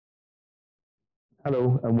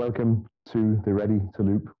Hello and welcome to the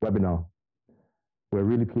Ready2Loop webinar. We're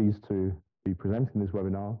really pleased to be presenting this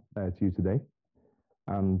webinar to you today.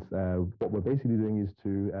 And what we're basically doing is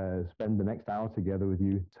to spend the next hour together with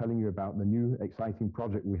you, telling you about the new exciting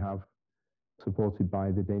project we have supported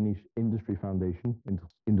by the Danish Industry Foundation,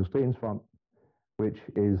 Industriens Fond, which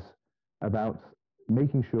is about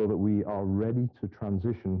making sure that we are ready to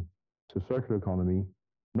transition to circular economy,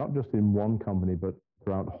 not just in one company, but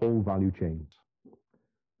throughout whole value chains.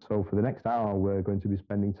 So for the next hour, we're going to be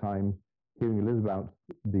spending time hearing a little about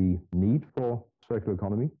the need for circular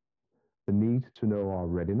economy, the need to know our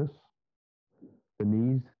readiness, the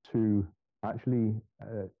need to actually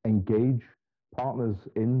engage partners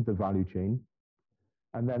in the value chain,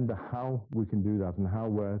 and then the how we can do that and how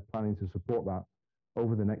we're planning to support that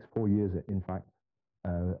over the next 4 years, in fact,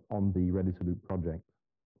 on the ready2loop project.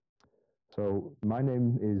 So my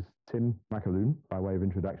name is Tim McAloone, by way of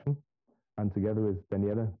introduction. And together with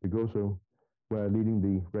Daniela, Pigosso, we're leading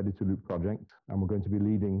the ready2loop project, and we're going to be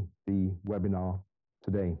leading the webinar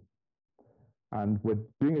today. And we're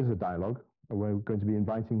doing it as a dialogue. We're going to be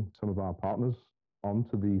inviting some of our partners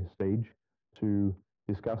onto the stage to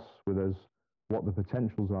discuss with us what the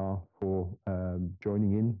potentials are for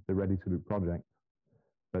joining in the ready2loop project.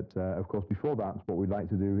 But of course, before that, what we'd like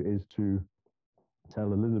to do is to tell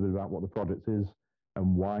a little bit about what the project is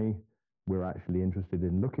and why we're actually interested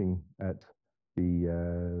in looking at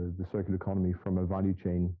the circular economy from a value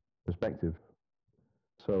chain perspective.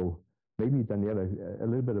 So maybe, Daniela, a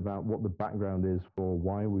little bit about what the background is for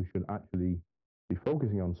why we should actually be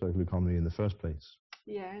focusing on circular economy in the first place.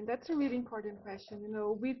 Yeah, and that's a really important question.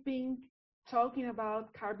 We've been talking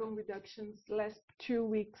about carbon reductions last 2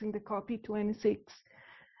 weeks in the COP26.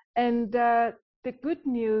 And the good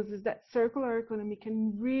news is that circular economy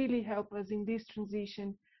can really help us in this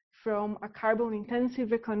transition from a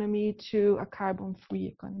carbon-intensive economy to a carbon-free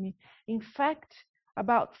economy. In fact,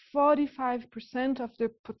 about 45% of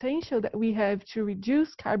the potential that we have to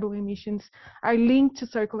reduce carbon emissions are linked to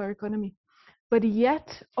circular economy. But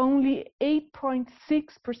yet, only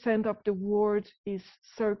 8.6% of the world is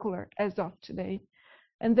circular as of today.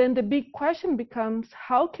 And then the big question becomes,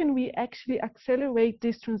 how can we actually accelerate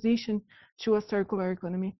this transition to a circular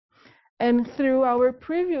economy? And through our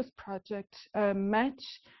previous project, Match,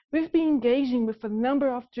 we've been engaging with a number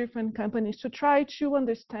of different companies to try to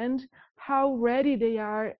understand how ready they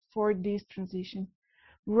are for this transition.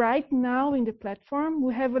 Right now in the platform,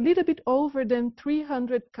 we have a little bit over than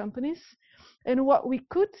 300 companies. And what we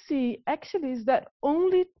could see actually is that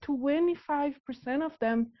only 25% of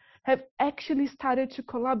them have actually started to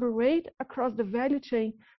collaborate across the value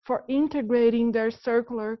chain for integrating their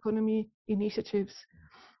circular economy initiatives.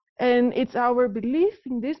 And it's our belief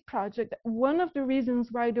in this project that one of the reasons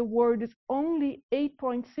why the world is only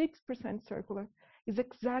 8.6% circular is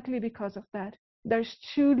exactly because of that. There's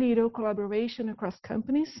too little collaboration across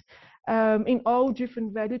companies in all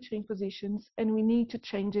different value chain positions, and we need to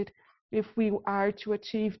change it if we are to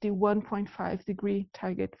achieve the 1.5 degree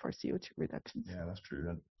target for CO2 reductions. Yeah, that's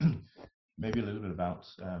true. And maybe a little bit about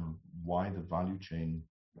why the value chain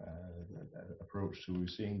approach. So we're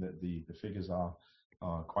seeing that the figures are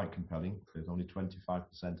quite compelling. There's only 25%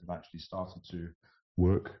 have actually started to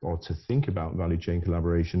work or to think about value chain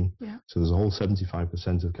collaboration. Yeah. So there's a whole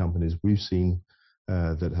 75% of companies we've seen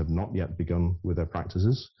that have not yet begun with their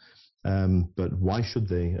practices. But why should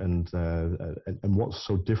they, and what's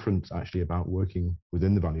so different actually about working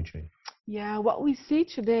within the value chain? Yeah, what we see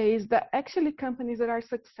today is that actually companies that are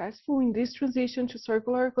successful in this transition to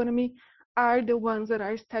circular economy are the ones that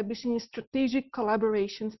are establishing strategic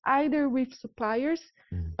collaborations, either with suppliers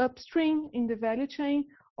upstream in the value chain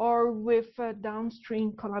or with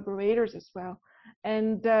downstream collaborators as well.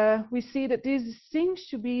 And we see that this seems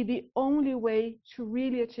to be the only way to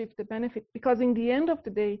really achieve the benefit, because in the end of the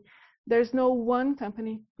day, there's no one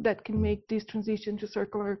company that can make this transition to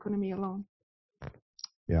circular economy alone.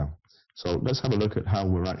 Yeah. So let's have a look at how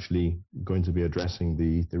we're actually going to be addressing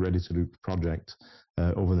the ready2loop project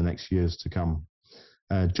over the next years to come.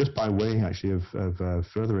 Just by way actually of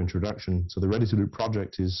further introduction, so the ready2loop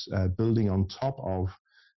project is building on top of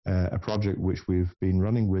a project which we've been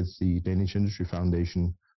running with the Danish Industry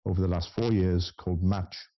Foundation over the last 4 years called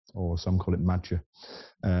Match, or some call it Matcha.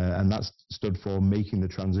 And that's stood for Making the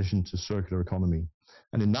Transition to Circular Economy.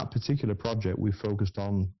 And in that particular project, we focused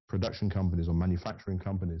on production companies or manufacturing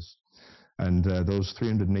companies. And those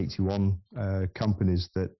 381 companies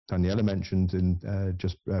that Daniela mentioned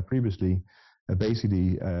just previously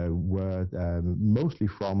basically were mostly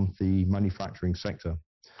from the manufacturing sector.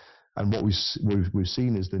 And what we've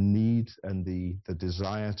seen is the need and the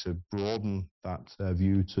desire to broaden that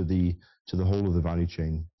view to the whole of the value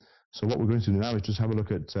chain. So what we're going to do now is just have a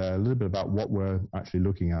look at a little bit about what we're actually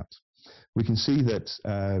looking at. We can see that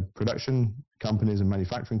production companies and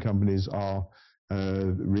manufacturing companies are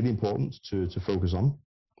really important to focus on.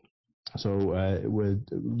 So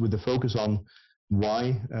with the focus on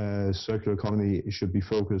why circular economy should be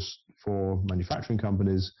focused for manufacturing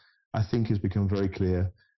companies, I think has become very clear,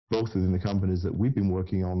 both within the companies that we've been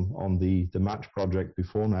working on the Match project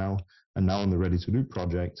before now, and now on the ready2loop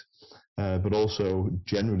project, but also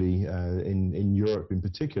generally in Europe in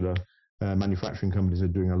particular, manufacturing companies are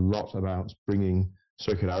doing a lot about bringing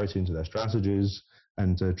circularity into their strategies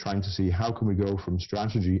and trying to see how can we go from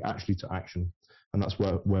strategy actually to action. And that's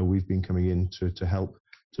where we've been coming in to help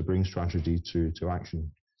to bring strategy to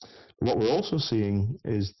action. But what we're also seeing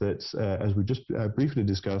is that, as we just briefly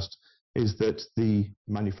discussed, is that the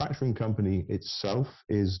manufacturing company itself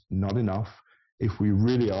is not enough if we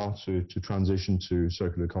really are to transition to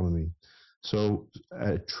circular economy. So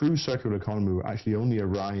true circular economy will actually only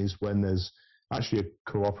arise when there's actually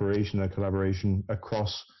a cooperation, a collaboration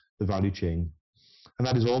across the value chain. And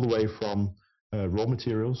that is all the way from raw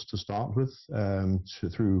materials to start with,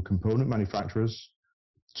 through component manufacturers,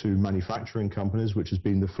 to manufacturing companies, which has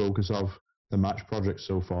been the focus of the Match project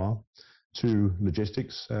so far, to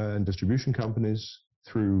logistics and distribution companies,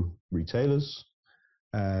 through retailers,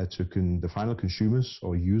 to the final consumers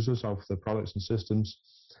or users of the products and systems,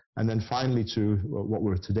 and then finally to what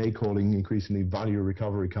we're today calling increasingly value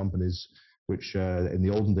recovery companies, which in the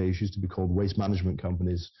olden days used to be called waste management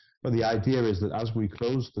companies. But the idea is that as we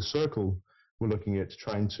close the circle, we're looking at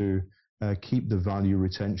trying to keep the value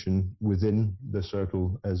retention within the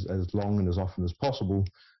circle as long and as often as possible,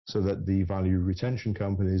 so that the value retention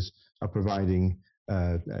companies are providing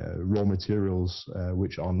raw materials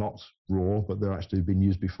which are not raw, but they're actually been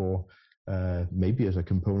used before, maybe at a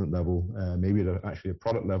component level, maybe at actually a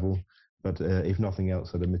product level, but if nothing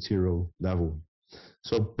else at a material level.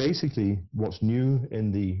 So basically what's new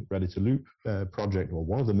in the ready2loop project, or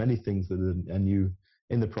one of the many things that are new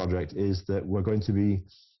in the project, is that we're going to be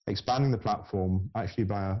expanding the platform actually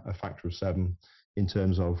by a factor of 7 in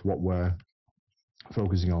terms of what we're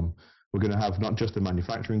focusing on. We're going to have not just the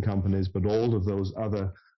manufacturing companies, but all of those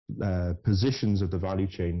other positions of the value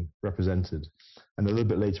chain represented. And a little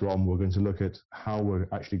bit later on, we're going to look at how we're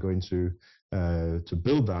actually going to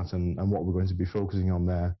build that, and what we're going to be focusing on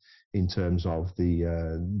there in terms of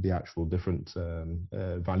the actual different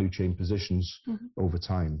value chain positions over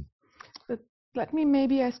time. But let me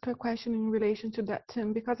maybe ask a question in relation to that,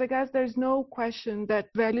 Tim, because I guess there's no question that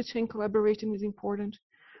value chain collaboration is important.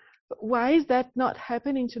 But why is that not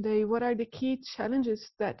happening today? What are the key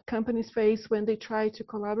challenges that companies face when they try to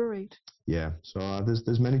collaborate? Yeah, so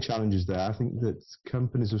there's many challenges there. I think that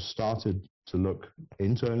companies have started to look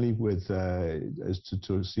internally with as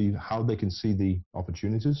to see how they can see the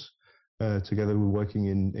opportunities together with working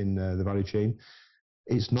in the value chain.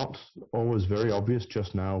 It's not always very obvious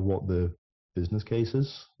just now what the business case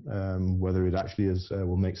is, whether it actually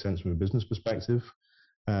will make sense from a business perspective.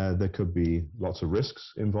 There could be lots of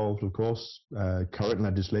risks involved, of course. Current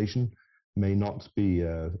legislation may not be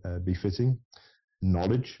fitting.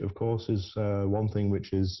 Knowledge, of course, is one thing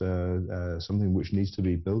which is something which needs to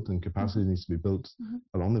be built, and capacity needs to be built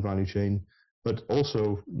along the value chain. But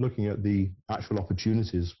also looking at the actual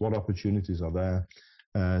opportunities. What opportunities are there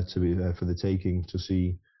for the taking, to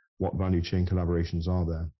see what value chain collaborations are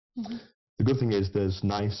there. The good thing is there's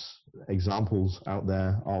nice examples out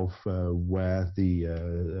there of where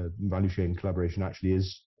the value chain collaboration actually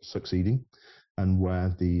is succeeding, and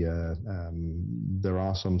where there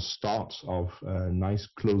are some starts of nice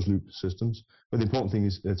closed loop systems. But the important thing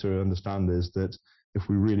is to understand is that if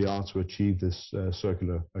we really are to achieve this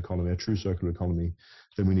circular economy, a true circular economy,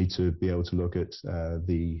 then we need to be able to look at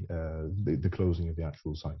the closing of the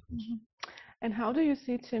actual cycles. And how do you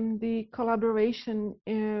see, Tim, the collaboration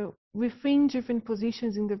within different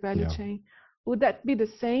positions in the value chain? Would that be the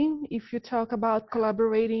same if you talk about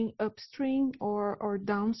collaborating upstream or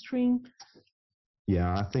downstream?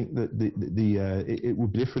 Yeah, I think that it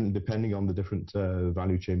would be different depending on the different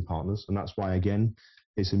value chain partners, and that's why, again,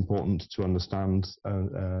 it's important to understand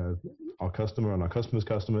our customer and our customer's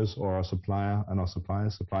customers, or our supplier and our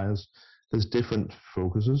supplier's suppliers. There's different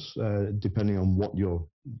focuses depending on what your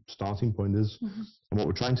starting point is. And what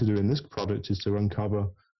we're trying to do in this project is to uncover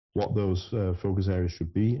what those focus areas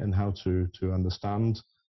should be, and how to understand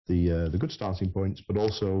the good starting points, but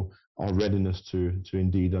also our readiness to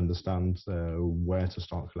indeed understand where to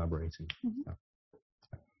start collaborating.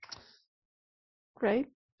 Great.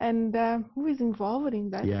 And who is involved in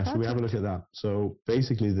that project? So we have a look at that. So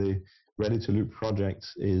basically the ready2loop project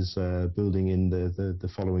is building in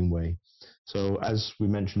the following way. So as we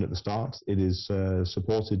mentioned at the start, it is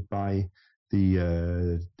supported by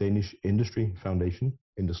the Danish Industry Foundation,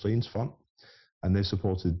 Industriens Fond, and they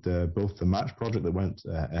supported both the match project that went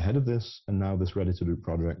ahead of this and now this ready2loop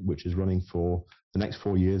project, which is running for the next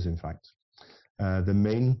 4 years, in fact. The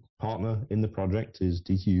main partner in the project is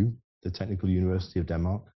DTU, the Technical University of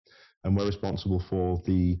Denmark, and we're responsible for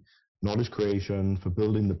the knowledge creation, for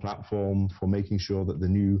building the platform, for making sure that the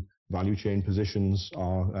new value chain positions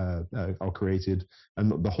are created,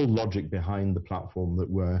 and the whole logic behind the platform that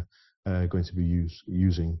we're going to be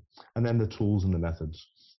using, and then the tools and the methods.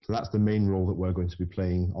 So that's the main role that we're going to be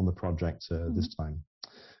playing on the project this time.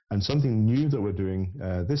 And something new that we're doing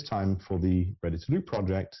this time for the ready2loop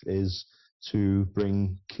project is to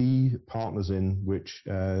bring key partners in which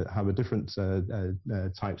have a different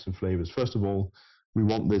types and flavors. First of all, we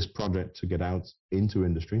want this project to get out into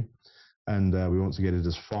industry, and we want to get it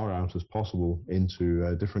as far out as possible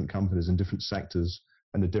into different companies and different sectors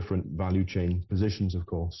and the different value chain positions, of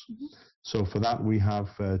course. So for that, we have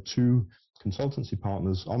 2 consultancy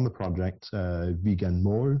partners on the project,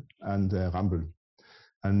 Vigan and Rambøll.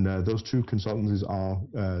 And those 2 consultancies are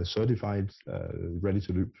certified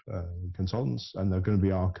ready2loop consultants, and they're going to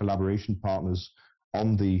be our collaboration partners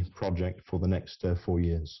on the project for the next 4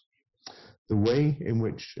 years. The way in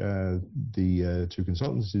which the 2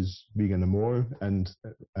 consultancies, Vigan and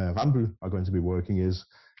Rambøll, are going to be working is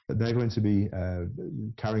that they're going to be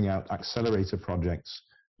carrying out accelerator projects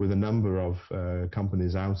with a number of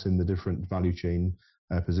companies out in the different value chain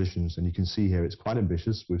positions. And you can see here it's quite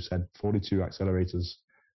ambitious. We've said 42 accelerators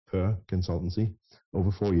per consultancy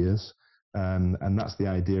over 4 years. And that's the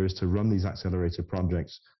idea, is to run these accelerator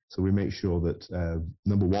projects so we make sure that,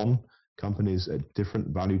 number one, companies at different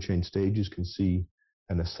value chain stages can see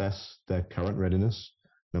and assess their current readiness.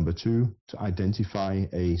 Number 2, to identify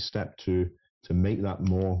a step to make that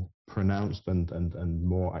more pronounced and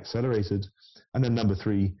more accelerated. And then number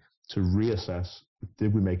 3, to reassess,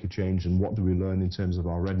 did we make a change and what do we learn in terms of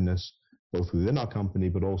our readiness, both within our company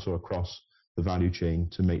but also across the value chain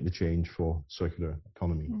to make the change for circular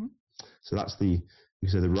economy. So that's the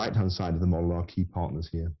right-hand side of the model, our key partners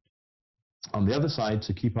here. On the other side,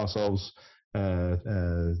 to keep ourselves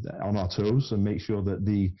on our toes and make sure that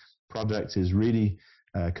the project is really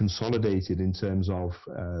consolidated in terms of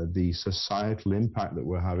the societal impact that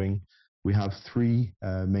we're having, we have 3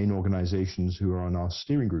 main organizations who are on our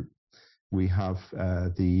steering group. We have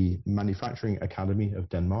the Manufacturing Academy of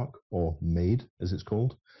Denmark, or MADE as it's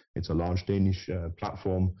called. It's a large Danish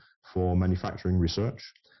platform for manufacturing research,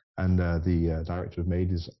 and the director of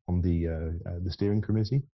MADE is on the steering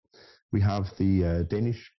committee. We have the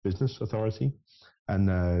Danish Business Authority,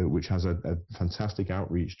 and which has a fantastic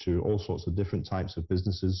outreach to all sorts of different types of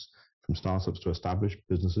businesses, from startups to established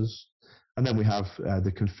businesses. And then we have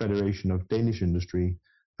the Confederation of Danish Industry,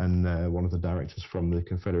 and one of the directors from the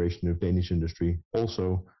Confederation of Danish Industry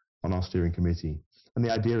also on our steering committee. And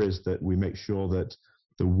the idea is that we make sure that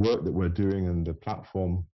the work that we're doing and the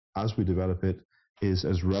platform as we develop it is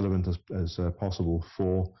as relevant as possible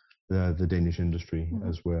for the Danish industry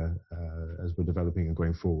as we're developing and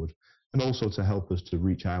going forward, and also to help us to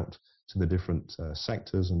reach out to the different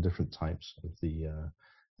sectors and different types of the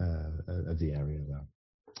area there.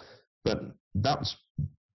 But that's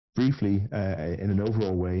briefly, in an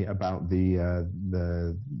overall way, about the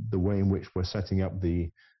way in which we're setting up the,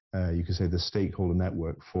 you could say, the stakeholder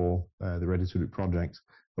network for the ready2loop project.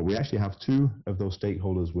 But we actually have 2 of those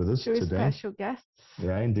stakeholders with us today. Special guests.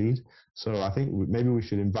 Yeah, indeed. So I think maybe we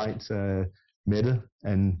should invite Mette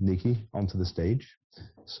and Nikki onto the stage.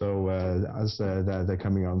 So as they're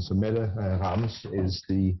coming on, so Mette Rams is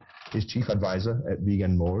chief advisor at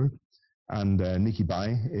Vigan, and Nikki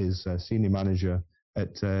Bai is senior manager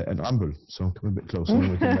at Rambøll. So come a bit closer,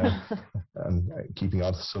 and we can keeping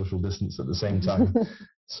our social distance at the same time.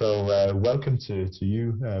 So welcome to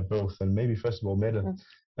you both, and maybe first of all, Mette,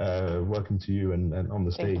 welcome to you and on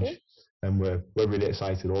the stage. And we're really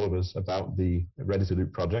excited, all of us, about the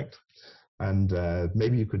ready2loop project. And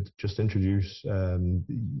maybe you could just introduce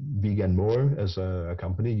Vigan as a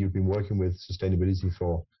company. You've been working with sustainability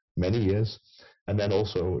for many years, and then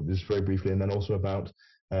also, just very briefly, and then also about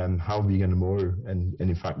how Vigan and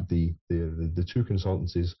in fact the 2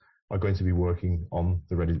 consultancies are going to be working on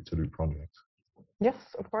the ready2loop project. Yes,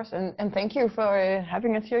 of course, and thank you for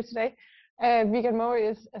having us here today.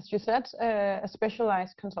 Vigan is, as you said, a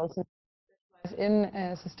specialized consultant in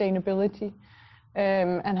sustainability,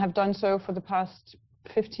 and have done so for the past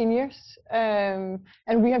 15 years. And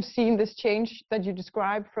we have seen this change that you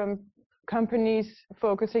described from companies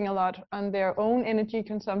focusing a lot on their own energy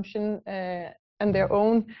consumption and their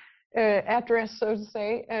own address, so to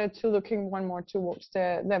say, to looking more and more towards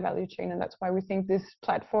their value chain. And that's why we think this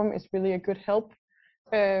platform is really a good help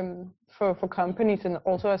for companies and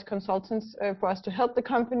also as consultants for us to help the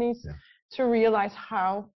companies to realize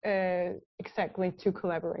how exactly to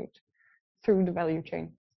collaborate through the value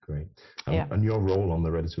chain. Great. And your role on the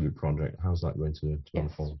ready2loop project, how's that going to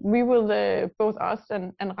unfold? We will, both us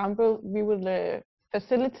and Rambo, we will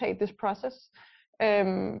facilitate this process.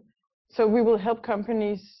 So we will help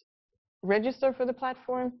companies register for the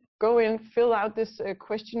platform, go in, fill out this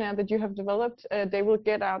questionnaire that you have developed. They will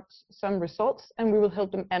get out some results and we will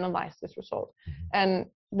help them analyze this result. And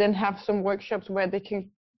then have some workshops where they can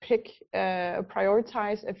pick,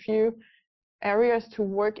 prioritize a few areas to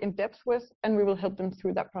work in depth with, and we will help them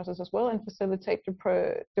through that process as well and facilitate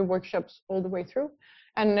the workshops all the way through.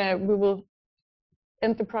 And we will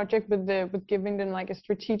end the project with giving them like a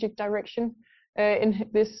strategic direction in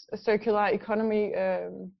this circular economy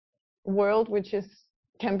world, which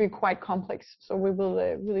can be quite complex. So we will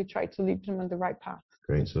really try to lead them on the right path.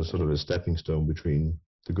 Great. So sort of a stepping stone between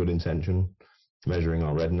the good intention, measuring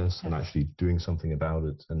our readiness, and actually doing something about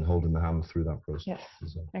it and holding the hand through that process. Yes,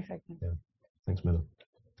 exactly. Yeah. Thanks, Mille.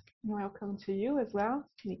 Welcome to you as well,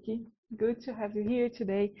 Nikki. Good to have you here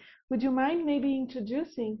today. Would you mind maybe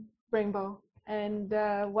introducing Rainbow and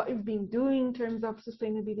what you've been doing in terms of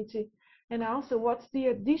sustainability, and also what's the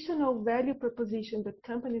additional value proposition that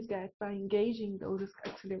companies get by engaging those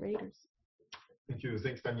accelerators? Thank you.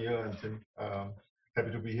 Thanks, Daniela and Tim.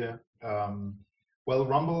 Happy to be here. Well,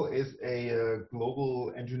 Rumble is a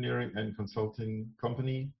global engineering and consulting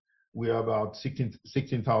company. We are about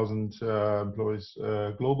 16,000 employees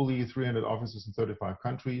globally, 300 offices in 35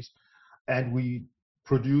 countries, and we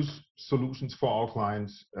produce solutions for our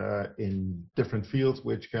clients in different fields,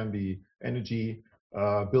 which can be energy,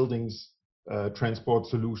 buildings, transport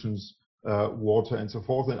solutions, water, and so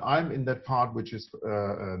forth. And I'm in that part, which is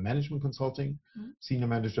management consulting, senior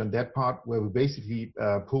manager in that part, where we basically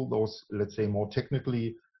pull those, let's say, more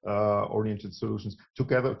technically oriented solutions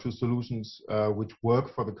together to solutions which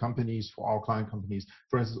work for the companies, for our client companies,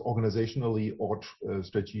 for instance, organizationally or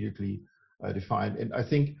strategically defined. And I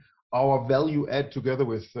think our value add together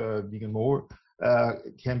with Vegan More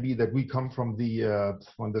can be that we come from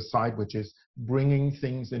the side which is bringing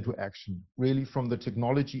things into action, really from the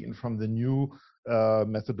technology and from the new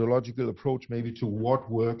methodological approach, maybe to what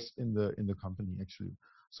works in the company actually.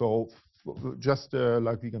 So just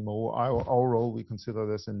like Vegan More, our role, we consider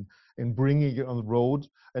this in bringing it on the road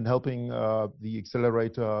and helping the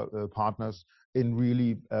accelerator partners in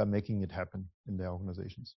really making it happen in their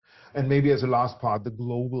organizations. And maybe as a last part, the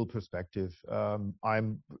global perspective.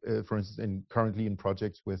 I'm, for instance, currently in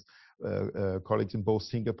projects with colleagues in both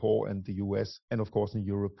Singapore and the US, and of course in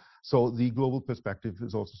Europe. So the global perspective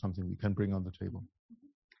is also something we can bring on the table.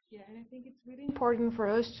 Yeah, and I think it's really important for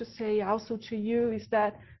us to say also to you is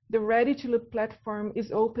that the ready2loop platform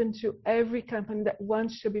is open to every company that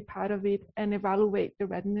wants to be part of it and evaluate the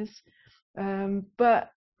readiness. But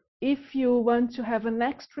if you want to have an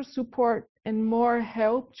extra support and more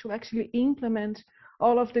help to actually implement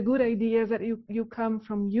all of the good ideas that you come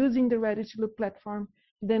from using the ready2loop platform,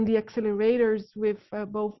 then the accelerators with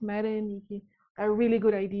both Mette and Nikki are a really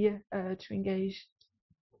good idea to engage.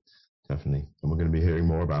 Definitely. And we're going to be hearing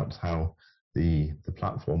more about how the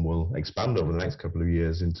platform will expand over the next couple of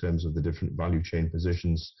years in terms of the different value chain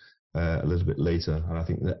positions a little bit later. And I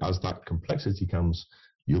think that as that complexity comes,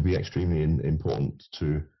 you'll be extremely important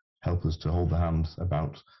to help us to hold the hand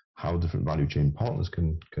about how different value chain partners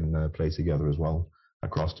can play together as well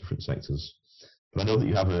across different sectors. But I know that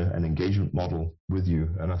you have an engagement model with you,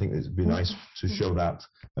 and I think it'd be nice to show that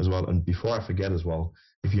as well. And before I forget as well,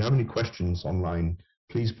 if you have any questions online,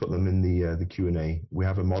 please put them in the Q&A. We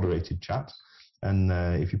have a moderated chat, and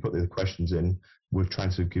if you put the questions in, we're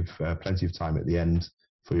trying to give plenty of time at the end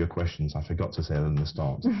for your questions. I forgot to say that in the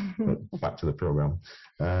start, but back to the program.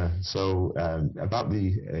 So about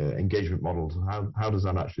the engagement models, how does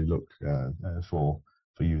that actually look for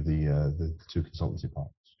you, the two consultancy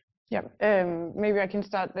partners? Yeah, maybe I can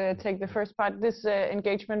start take the first part. This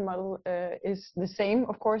engagement model is the same,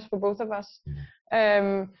 of course, for both of us.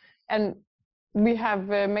 And we have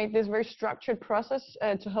made this very structured process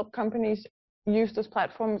to help companies use this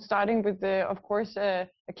platform, starting with, of course, a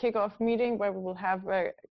kickoff meeting where we will have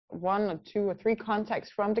 1 or 2 or 3 contacts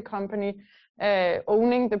from the company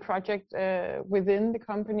owning the project within the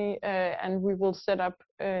company, and we will set up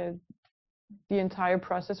the entire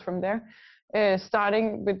process from there,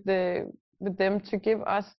 starting with the with them to give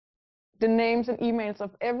us the names and emails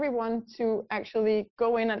of everyone to actually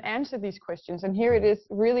go in and answer these questions. And here it is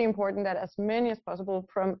really important that as many as possible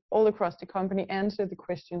from all across the company answer the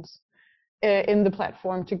questions in the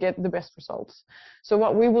platform to get the best results. So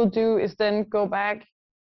what we will do is then go back,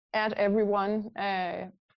 add everyone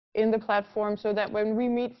in the platform, so that when we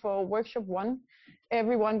meet for workshop 1,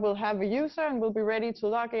 everyone will have a user and will be ready to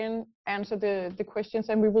log in, answer the questions,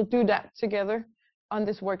 and we will do that together on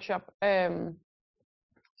this workshop.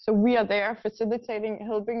 So we are there facilitating,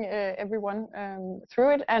 helping everyone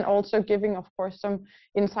through it, and also giving, of course, some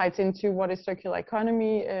insights into what is circular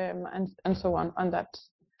economy and so on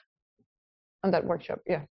that workshop.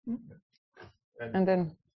 Yeah. And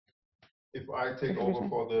then, if I take over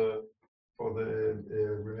for the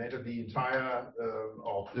remainder, the entire,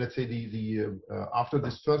 or let's say the after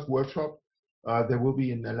this first workshop, there will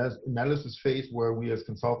be an analysis phase where we as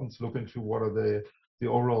consultants look into what are the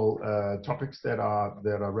overall topics that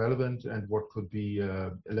are relevant and what could be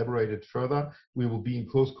elaborated further. We will be in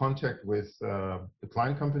close contact with the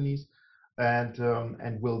client companies, and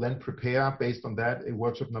we'll then prepare based on that a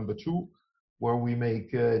workshop number 2, where we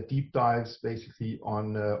make deep dives basically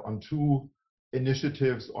on 2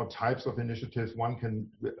 initiatives or types of initiatives. One can,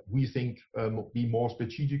 we think, be more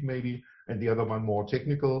strategic maybe, and the other one more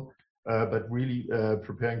technical. But really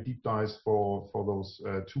preparing deep dives for those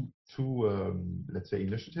two let's say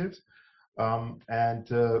initiatives, and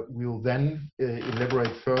we'll then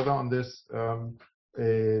elaborate further on this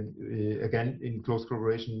again in close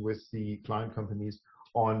collaboration with the client companies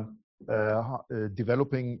on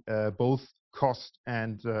developing both cost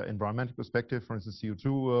and environmental perspective. For instance,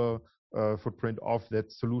 CO2 footprint of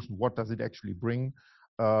that solution. What does it actually bring?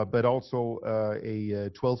 But also a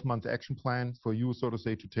 12-month action plan for you, so to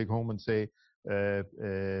say, to take home and say,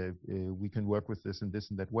 we can work with this and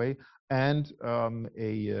that way, and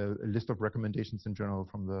a list of recommendations in general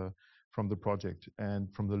from the project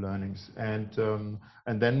and from the learnings, and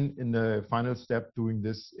then in the final step, doing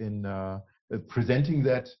this in presenting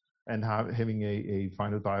that and having a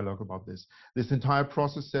final dialogue about this. This entire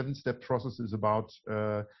process, 7-step process, is about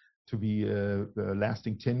to be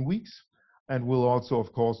lasting 10 weeks. And will also,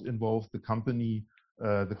 of course, involve the company,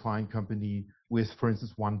 the client company, with, for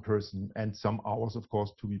instance, 1 person and some hours, of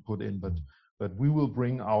course, to be put in. But we will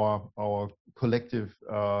bring our collective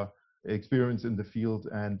experience in the field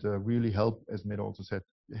and really help, as Mette also said,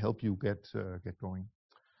 help you get going.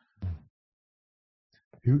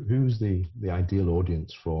 Who's the ideal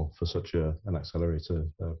audience for such an accelerator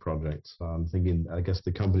project? I'm thinking, I guess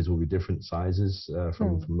the companies will be different sizes,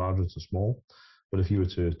 from larger to small. But if you were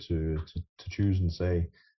to choose and say,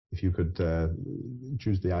 if you could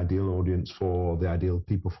choose the ideal audience for the ideal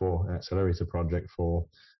people for an accelerator project for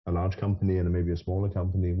a large company and maybe a smaller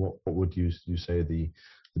company, what would you say the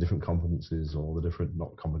different competencies, or the different,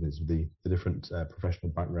 not competencies, the different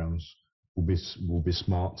professional backgrounds will be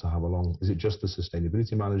smart to have along? Is it just the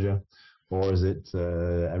sustainability manager, or is it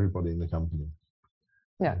everybody in the company?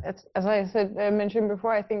 Yeah, as I said, mentioned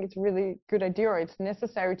before, I think it's a really good idea, or it's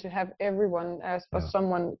necessary to have everyone as or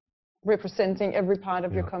someone representing every part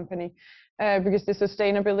of your company, because the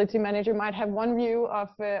sustainability manager might have one view of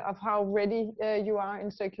how ready you are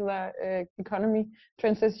in circular economy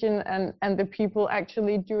transition, and the people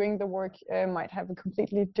actually doing the work might have a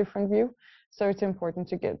completely different view. So it's important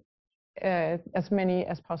to get as many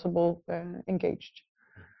as possible engaged.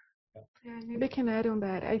 Yeah, maybe I can add on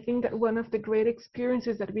that. I think that one of the great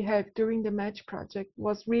experiences that we had during the Match project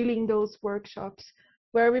was really in those workshops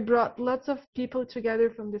where we brought lots of people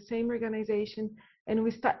together from the same organization, and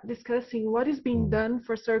we start discussing what is being done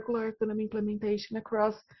for circular economy implementation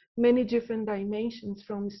across many different dimensions,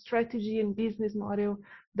 from strategy and business model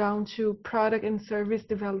down to product and service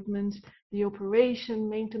development, the operation,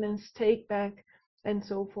 maintenance, take back, and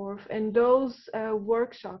so forth. And those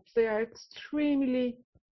workshops, they are extremely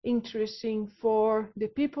interesting for the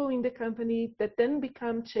people in the company that then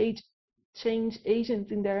become change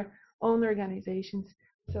agents in their own organizations.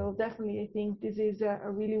 So definitely, I think this is a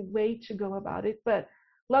really way to go about it. But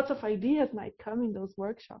lots of ideas might come in those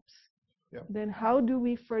workshops. Yeah. Then how do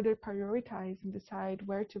we further prioritize and decide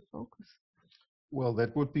where to focus? Well,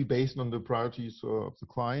 that would be based on the priorities of the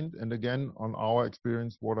client, and again, on our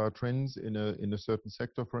experience, what are trends in a certain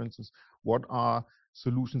sector, for instance, what are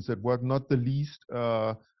solutions that work, not the least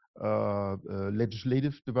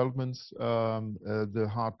legislative developments, the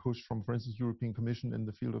hard push from, for instance, European Commission in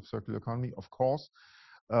the field of circular economy, of course.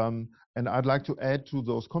 And I'd like to add to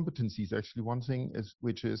those competencies, actually, one thing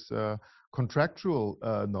which is contractual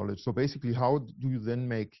knowledge. So basically, how do you then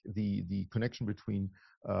make the connection between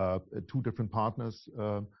 2 different partners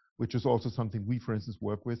which is also something we, for instance,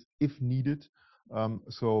 work with if needed.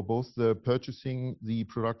 So both the purchasing, the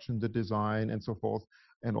production, the design, and so forth,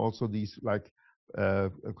 and also these like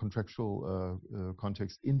contractual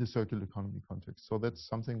context in the circular economy context. So that's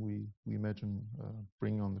something we imagine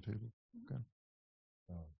bringing on the table. Okay.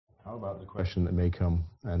 How about the question that may come,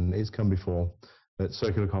 and it's come before, that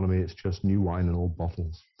circular economy, it's just new wine in old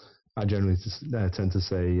bottles? I generally tend to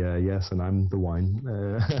say yes, and I'm the wine,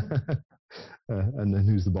 and then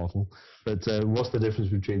who's the bottle? But what's the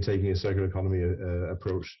difference between taking a circular economy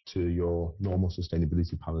approach to your normal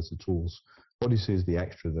sustainability palette of tools? What do you see as the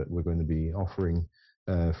extra that we're going to be offering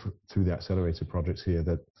through the accelerator projects here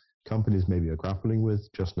that companies maybe are grappling with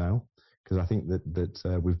just now? Because I think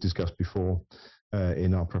that we've discussed before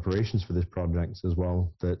in our preparations for this project as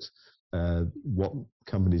well, that what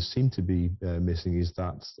companies seem to be missing is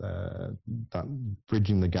that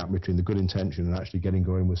bridging the gap between the good intention and actually getting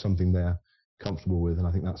going with something they're comfortable with. And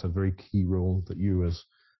I think that's a very key role that you as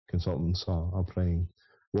consultants are playing.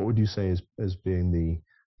 What would you say as being the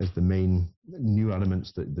main new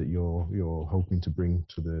elements that you're hoping to bring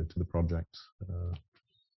to the project?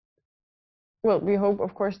 Well, we hope,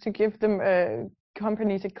 of course, to give them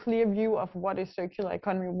companies a clear view of what is circular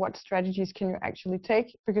economy, what strategies can you actually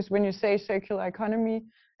take, because when you say circular economy,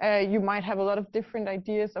 you might have a lot of different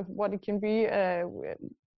ideas of what it can be,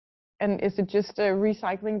 and is it just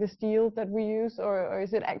recycling the steel that we use, or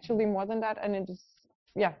is it actually more than that? And it is,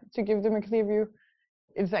 yeah, to give them a clear view,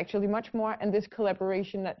 it's actually much more, and this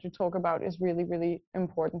collaboration that you talk about is really, really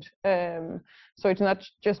important. So it's not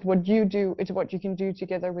just what you do, it's what you can do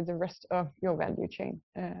together with the rest of your value chain.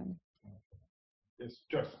 Yes,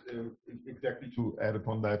 just exactly to add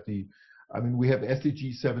upon that, I mean, we have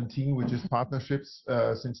SDG 17, which is partnerships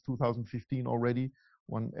since 2015 already.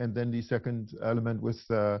 And then the second element was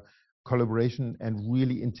collaboration, and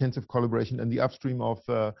really intensive collaboration. And the upstream of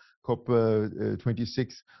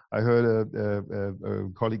COP26, I heard a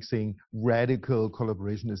colleague saying radical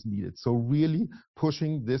collaboration is needed. So really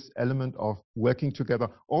pushing this element of working together,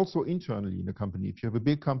 also internally in a company. If you have a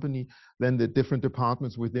big company, then the different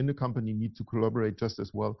departments within the company need to collaborate just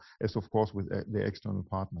as well as, of course, with the external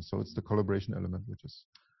partners. So it's the collaboration element which is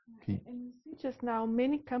key. And you see just now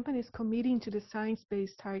many companies committing to the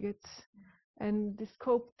science-based targets. And the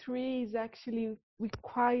scope 3 is actually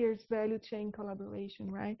requires value chain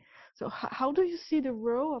collaboration, right? So how do you see the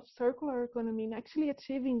role of circular economy in actually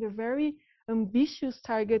achieving the very ambitious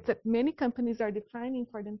targets that many companies are defining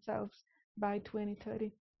for themselves by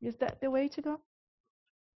 2030? Is that the way to go?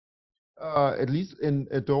 At least in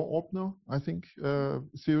a door opener, I think,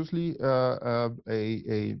 seriously,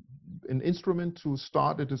 an instrument to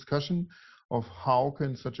start a discussion of how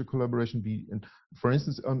can such a collaboration be, for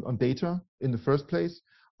instance, on data in the first place,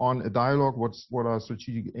 on a dialogue, what are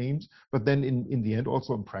strategic aims, but then in the end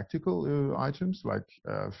also on practical items like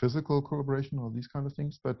physical collaboration or these kind of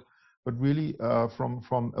things, but really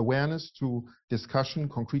from awareness to discussion,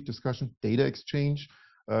 concrete discussion, data exchange,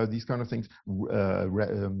 these kind of things,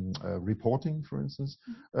 reporting, for instance,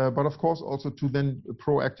 but of course also to then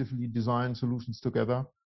proactively design solutions together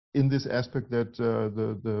in this aspect that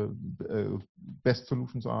the best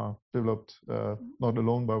solutions are developed not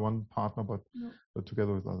alone by one partner, but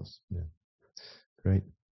together with others. Yeah, great.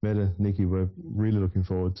 Mette, Nikki, we're really looking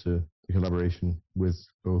forward to the collaboration with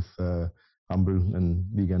both Ramboll and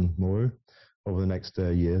Vegan Moe over the next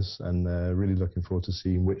years, and really looking forward to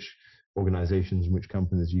seeing which organizations and which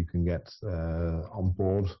companies you can get on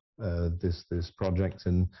board this project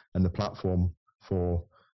and the platform for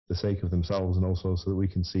the sake of themselves, and also so that we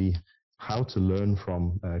can see how to learn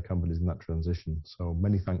from companies in that transition. So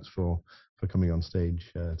many thanks for coming on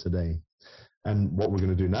stage today. And what we're going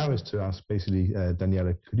to do now is to ask basically,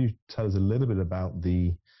 Daniela, could you tell us a little bit about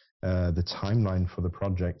the timeline for the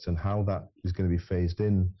project and how that is going to be phased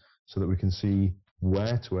in so that we can see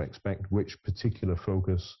where to expect which particular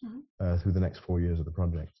focus through the next 4 years of the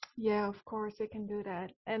project? Yeah, of course, I can do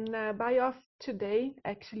that. And by off today,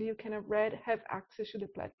 actually, you can have access to the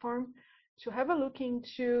platform to have a look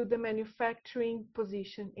into the manufacturing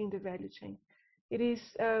position in the value chain. It is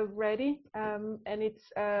ready and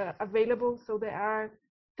it's available. So there are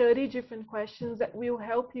 30 different questions that will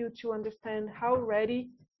help you to understand how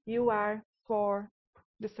ready you are for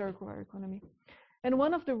the circular economy. And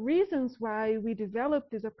one of the reasons why we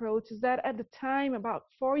developed this approach is that at the time, about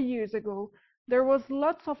 4 years ago, there was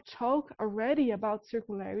lots of talk already about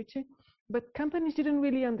circularity, but companies didn't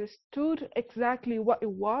really understood exactly what it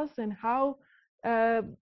was and how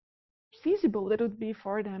feasible it would be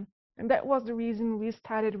for them. And that was the reason we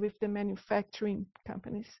started with the manufacturing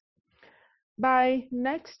companies. By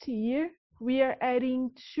next year, we are adding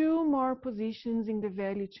 2 more positions in the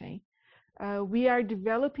value chain. We are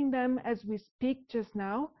developing them as we speak just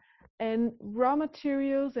now, and raw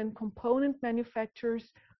materials and component manufacturers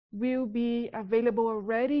will be available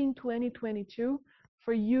already in 2022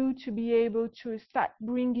 for you to be able to start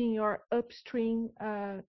bringing your upstream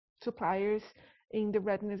suppliers in the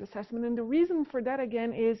readiness assessment. And the reason for that,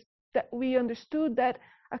 again, is that we understood that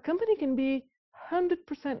a company can be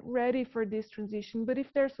 100% ready for this transition, but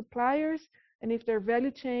if their suppliers and if their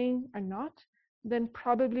value chain are not, then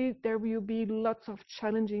probably there will be lots of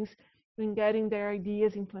challenges in getting their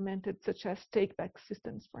ideas implemented, such as take-back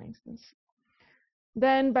systems, for instance.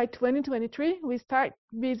 Then by 2023, we start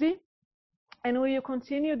busy, and we will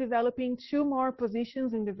continue developing 2 more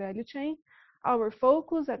positions in the value chain. Our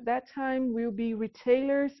focus at that time will be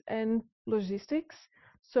retailers and logistics.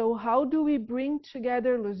 So how do we bring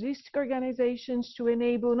together logistic organizations to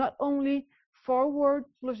enable not only forward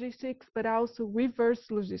logistics, but also reverse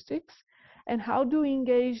logistics? And how do we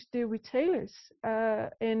engage the retailers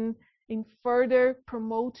in further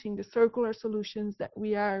promoting the circular solutions that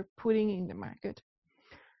we are putting in the market?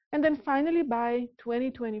 And then finally, by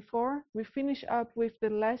 2024, we finish up with the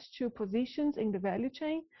last 2 positions in the value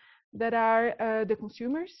chain that are the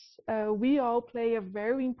consumers. We all play a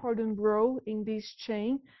very important role in this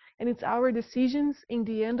chain, and it's our decisions in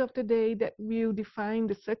the end of the day that will define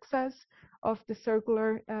the success of the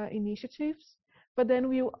circular initiatives. But then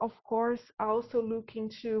we'll, of course, also look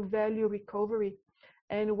into value recovery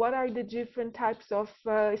and what are the different types of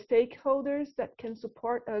stakeholders that can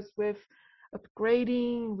support us with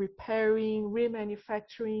upgrading, repairing,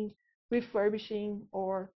 remanufacturing, refurbishing,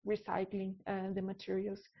 or recycling the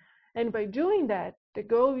materials. And by doing that, the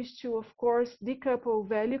goal is to, of course, decouple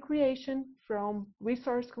value creation from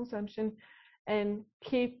resource consumption and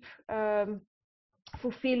keep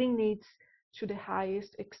fulfilling needs to the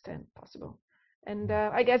highest extent possible. And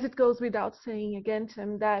I guess it goes without saying again,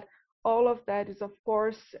 Tim, that all of that is, of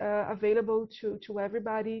course, available to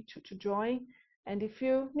everybody to join. And if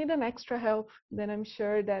you need an extra help, then I'm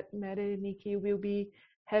sure that Mary and Nikki will be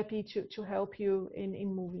happy to help you in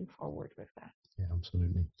moving forward with that. Yeah,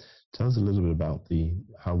 absolutely. Tell us a little bit about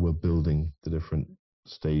how we're building the different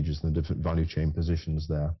stages and the different value chain positions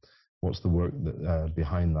there. What's the work that,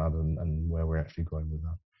 behind that and where we're actually going with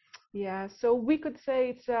that? Yeah, so we could say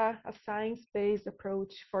it's a science-based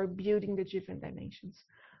approach for building the different dimensions.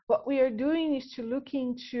 What we are doing is to look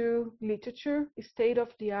into literature, state of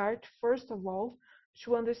the art, first of all,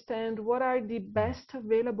 to understand what are the best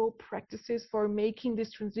available practices for making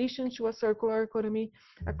this transition to a circular economy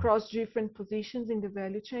across different positions in the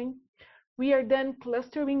value chain. We are then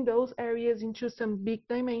clustering those areas into some big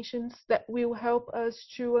dimensions that will help us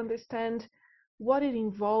to understand what it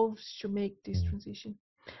involves to make this transition.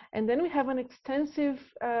 And then we have an extensive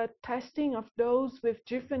testing of those with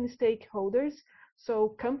different stakeholders.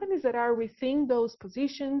 So companies that are within those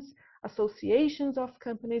positions, associations of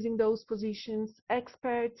companies in those positions,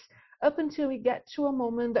 experts, up until we get to a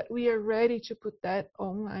moment that we are ready to put that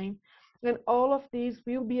online. And all of these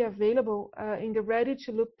will be available in the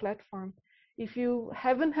ready2LOOP platform. If you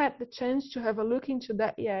haven't had the chance to have a look into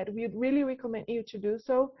that yet, we'd really recommend you to do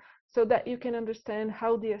so, so that you can understand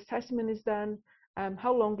how the assessment is done,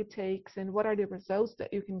 how long it takes, and what are the results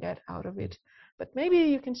that you can get out of it. But maybe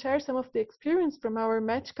you can share some of the experience from our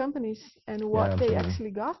match companies and what they actually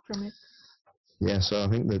got from it. Yeah, so I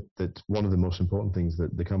think that one of the most important things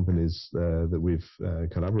that the companies that we've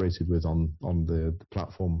collaborated with on the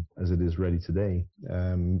platform as it is ready today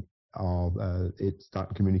it's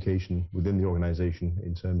that communication within the organization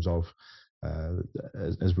in terms of,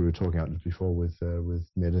 as we were talking about before with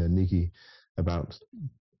Meda and Nikki, about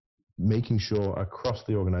making sure across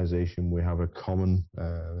the organization we have a common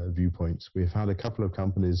viewpoint. We've had a couple of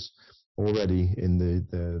companies already in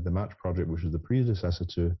the match project, which was the predecessor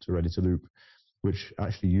to ready2LOOP, which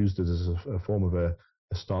actually used it as a form of a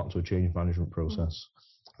start to a change management process.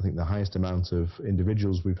 I think the highest amount of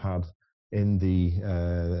individuals we've had in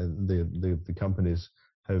the companies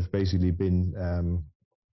have basically been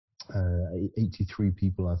 83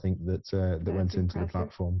 people, I think, that went into the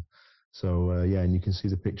platform. So yeah, and you can see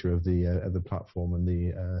the picture of the platform and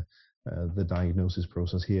the diagnosis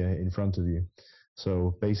process here in front of you.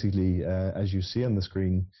 So basically, as you see on the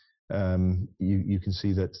screen, you can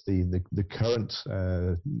see that the current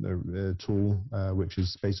tool, which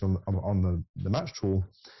is based on the match tool,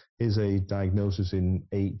 is a diagnosis in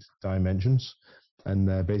 8 dimensions. And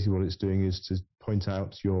basically what it's doing is to point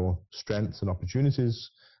out your strengths and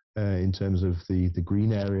opportunities in terms of the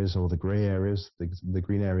green areas or the gray areas. The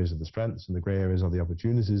green areas are the strengths and the gray areas are the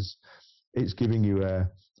opportunities. It's giving you a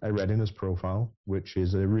a readiness profile, which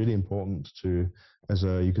is really important to,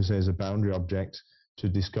 you can say, as a boundary object to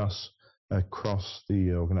discuss across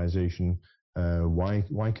the organization.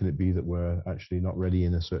 Why can it be that we're actually not ready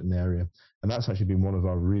in a certain area? And that's actually been one of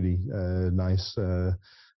our really nice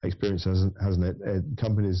experiences, hasn't it?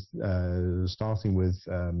 Companies starting with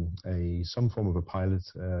some form of a pilot,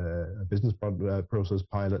 a business process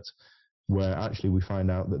pilot, where actually we find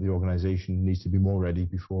out that the organization needs to be more ready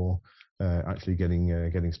before actually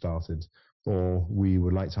getting started. Or we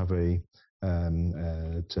would like to have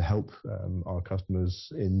to help our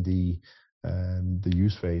customers in the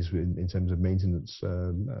use phase in terms of maintenance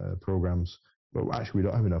programs, but actually we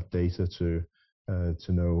don't have enough data to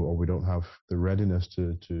know, or we don't have the readiness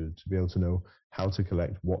to be able to know how to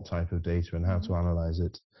collect what type of data and how to analyze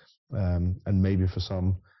it. And maybe for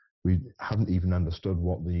some, we haven't even understood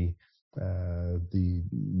what neither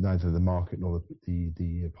the market nor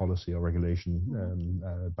the policy or regulation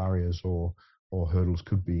barriers or hurdles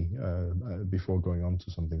could be before going on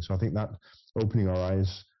to something. So I think that opening our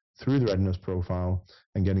eyes through the readiness profile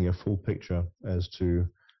and getting a full picture as to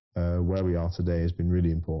where we are today has been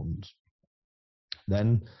really important.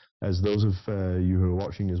 Then, as those of you who are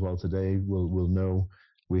watching as well today will know,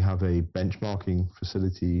 we have a benchmarking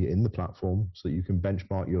facility in the platform so that you can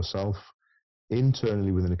benchmark yourself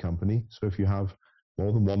internally within a company. So if you have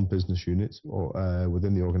more than one business unit or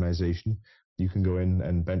within the organization, you can go in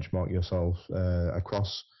and benchmark yourself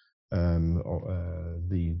across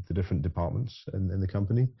the different departments in the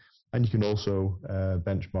company. And you can also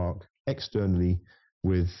benchmark externally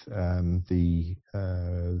with the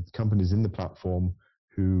companies in the platform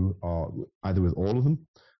who are either with all of them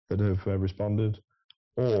that have responded,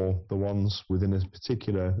 or the ones within a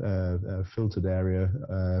particular filtered area.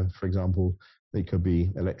 For example, they could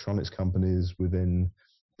be electronics companies within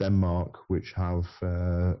Denmark, which have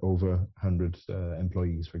over 100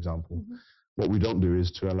 employees, for example. Mm-hmm. What we don't do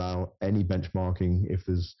is to allow any benchmarking if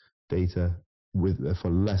there's data for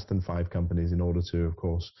less than 5 companies, in order to, of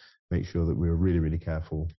course, make sure that we're really, really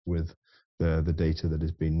careful with the data that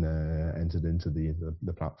has been entered into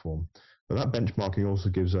the platform. But that benchmarking also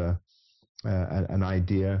gives an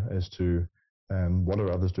idea as to what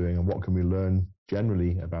are others doing and what can we learn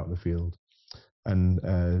generally about the field. And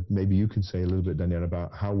maybe you can say a little bit, Daniela,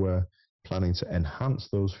 about how we're planning to enhance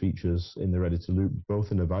those features in the ready2loop,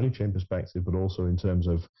 both in a value chain perspective, but also in terms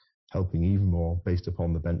of helping even more based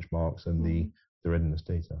upon the benchmarks and the readiness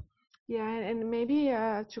data. Yeah, and maybe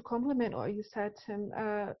to complement what you said, Tim,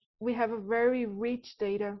 we have a very rich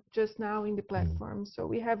data just now in the platform. So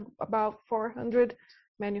we have about 400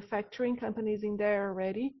 manufacturing companies in there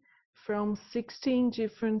already, from 16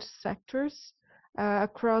 different sectors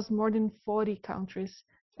across more than 40 countries.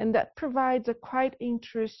 And that provides a quite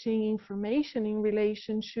interesting information in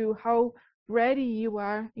relation to how ready you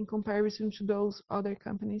are in comparison to those other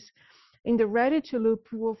companies. In the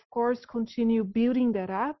ready2loop, we will of course continue building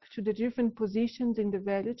that up to the different positions in the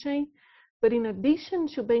value chain. But in addition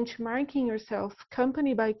to benchmarking yourself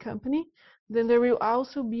company by company, then there will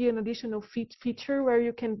also be an additional feature where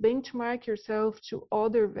you can benchmark yourself to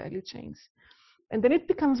other value chains. And then it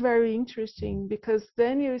becomes very interesting, because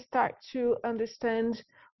then you start to understand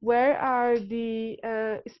where are the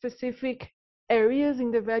specific areas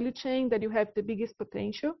in the value chain that you have the biggest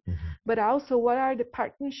potential, but also what are the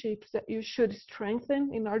partnerships that you should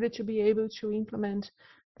strengthen in order to be able to implement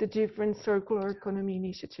the different circular economy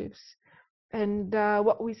initiatives. And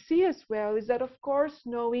what we see as well is that, of course,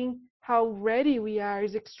 knowing how ready we are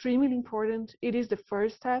is extremely important. It is the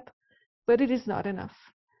first step, but it is not enough.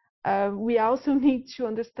 We also need to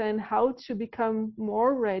understand how to become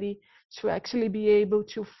more ready to actually be able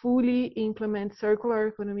to fully implement circular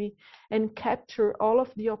economy and capture all of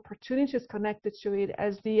the opportunities connected to it.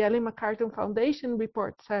 As the Ellen MacArthur Foundation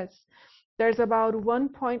report says, there's about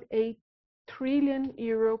 1.8 trillion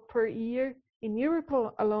euro per year in Europe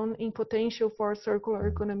alone in potential for circular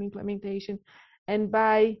economy implementation. And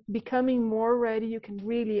by becoming more ready, you can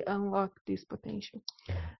really unlock this potential.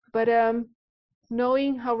 But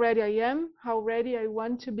knowing how ready I am, how ready I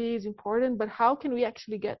want to be is important, but how can we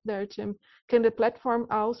actually get there, Tim? Can the platform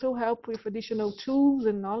also help with additional tools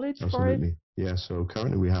and knowledge for it? Absolutely. Yeah, so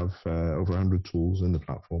currently we have over 100 tools in the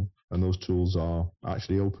platform, and those tools are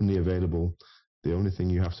actually openly available. The only thing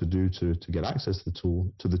you have to do to get access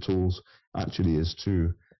to the tools actually is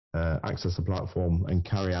to access the platform and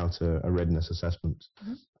carry out a readiness assessment.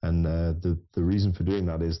 And the reason for doing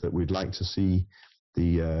that is that we'd like to see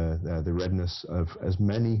the readiness of as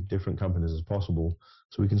many different companies as possible,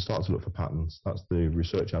 so we can start to look for patterns. That's the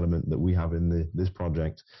research element that we have in this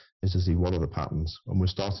project, is to see what are the patterns. And we're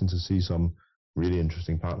starting to see some really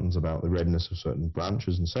interesting patterns about the readiness of certain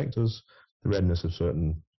branches and sectors, the readiness of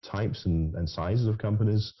certain types and sizes of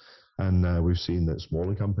companies. And we've seen that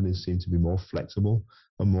smaller companies seem to be more flexible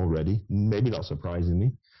and more ready, maybe not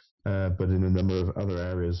surprisingly. But in a number of other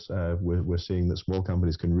areas, we're seeing that small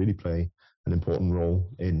companies can really play an important role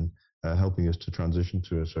in helping us to transition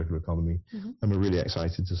to a circular economy. And we're really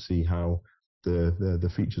excited to see how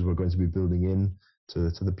the features we're going to be building in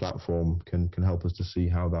to the platform can help us to see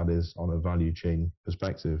how that is on a value chain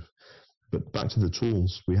perspective. But back to the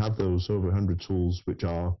tools, we have those over 100 tools which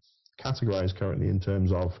are categorized currently in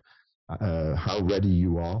terms of how ready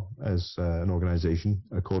you are as an organization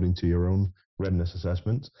according to your own readiness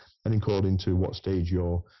assessment, and according to what stage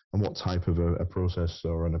you're and what type of a process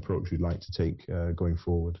or an approach you'd like to take going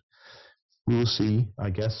forward. We will see, I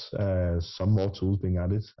guess, some more tools being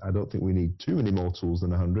added. I don't think we need too many more tools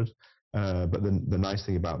than 100, but the nice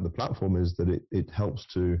thing about the platform is that it helps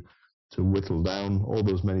to whittle down all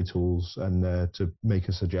those many tools and to make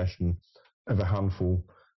a suggestion of a handful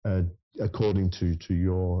according to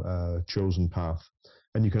your chosen path.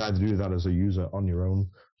 And you can either do that as a user on your own,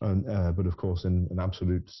 but of course in an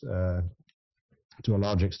absolute, to a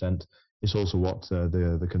large extent, it's also what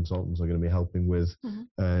the consultants are going to be helping with.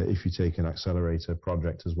 If you take an accelerator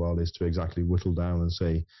project as well, is to exactly whittle down and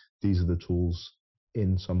say, these are the tools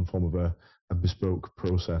in some form of a bespoke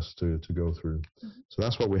process to go through. So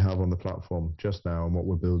that's what we have on the platform just now, and what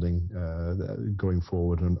we're building going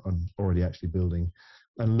forward, and already actually building.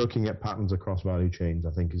 And looking at patterns across value chains,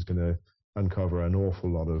 I think is going to uncover an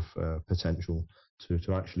awful lot of potential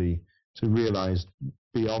to actually realize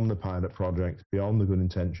beyond the pilot project, beyond the good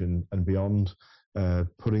intention, and beyond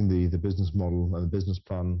putting the business model and the business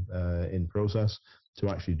plan in process, to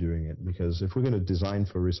actually doing it. Because if we're going to design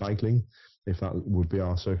for recycling, if that would be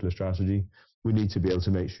our circular strategy, we need to be able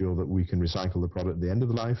to make sure that we can recycle the product at the end of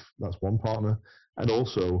the life. That's one partner. And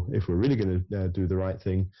also, if we're really going to do the right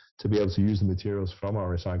thing, to be able to use the materials from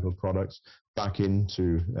our recycled products back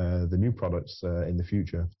into the new products in the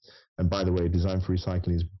future. And by the way, design for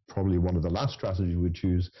recycling is probably one of the last strategies we'd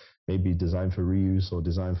choose, maybe design for reuse or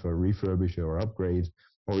design for refurbish or upgrade,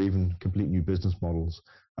 or even complete new business models.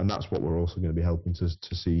 And that's what we're also going to be helping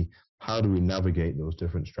to see, how do we navigate those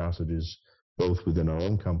different strategies, both within our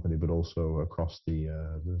own company, but also across the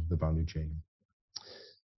value chain.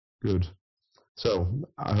 Good. So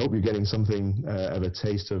I hope you're getting something of a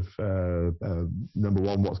taste of, number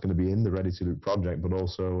one, what's going to be in the ready2LOOP project, but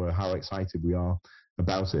also how excited we are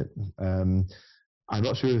about it. I'm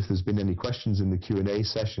not sure if there's been any questions in the Q&A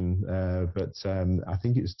session, but I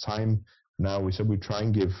think it's time now. We said we'd try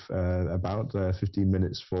and give about 15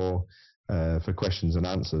 minutes for questions and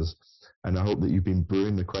answers. And I hope that you've been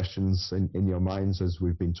brewing the questions in your minds as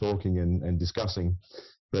we've been talking and discussing.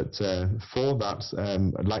 But for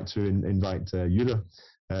that, I'd like to invite Jule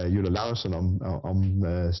Lauritsen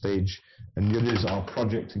on stage. And Jule is our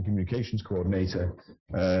project and communications coordinator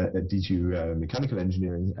at D2 Mechanical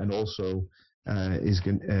Engineering, and also is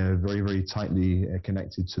very, very tightly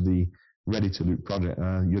connected to the ready2LOOP project.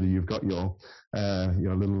 Jule, you've got your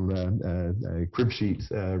little crib sheet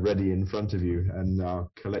ready in front of you, and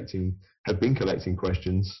have been collecting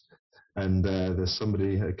questions. And there's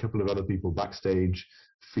a couple of other people backstage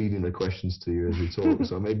feeding the questions to you as we talk.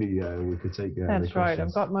 So maybe we could take That's right.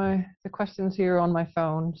 I've got the questions here on my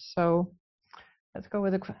phone. So let's go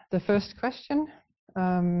with the first question.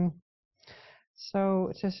 So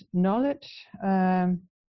it says knowledge. The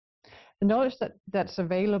knowledge that's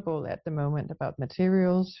available at the moment about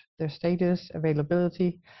materials, their status,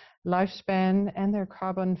 availability, lifespan, and their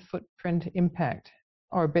carbon footprint impact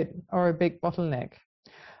are a big bottleneck.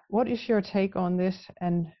 What is your take on this,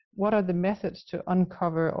 and what are the methods to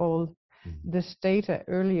uncover all this data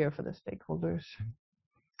earlier for the stakeholders?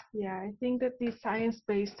 Yeah, I think that these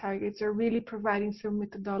science-based targets are really providing some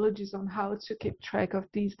methodologies on how to keep track of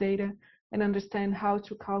these data and understand how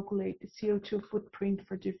to calculate the CO2 footprint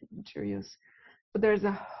for different materials. But there's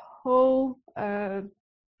a whole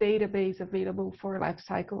database available for life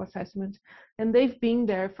cycle assessment, and they've been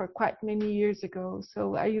there for quite many years ago.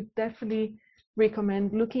 So I would definitely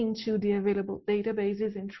recommend looking into the available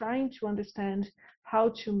databases and trying to understand how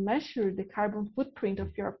to measure the carbon footprint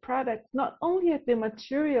of your product, not only at the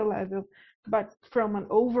material level, but from an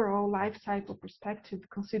overall life cycle perspective,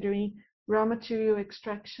 considering raw material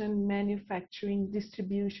extraction, manufacturing,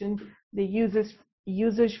 distribution, the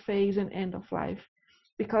usage phase, and end of life.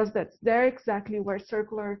 Because that's there exactly where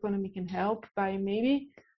circular economy can help, by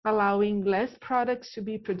maybe allowing less products to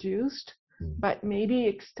be produced, but maybe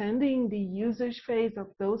extending the usage phase of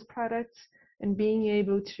those products and being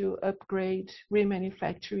able to upgrade,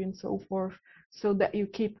 remanufacture, and so forth, so that you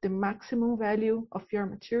keep the maximum value of your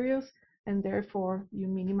materials, and therefore you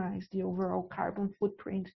minimize the overall carbon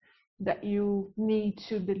footprint that you need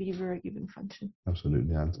to deliver a given function.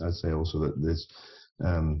 Absolutely. I'd say also that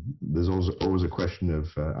there's also always a question of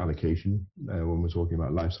allocation when we're talking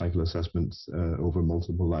about life cycle assessments over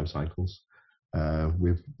multiple life cycles. We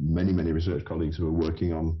have many research colleagues who are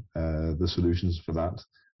working on the solutions for that,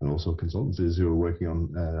 and also consultancies who are working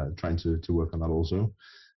on trying to work on that also.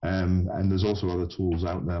 And there's also other tools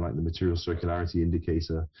out there like the material circularity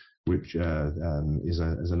indicator, which is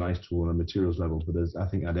a nice tool on a materials level. But I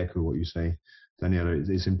think I'd echo what you say, Daniela.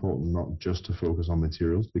 It's important not just to focus on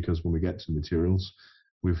materials, because when we get to materials,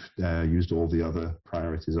 we've used all the other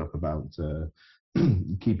priorities up about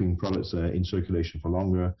keeping products in circulation for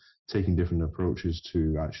longer, taking different approaches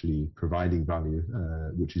to actually providing value,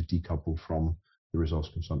 which is decoupled from the resource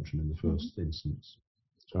consumption in the first instance.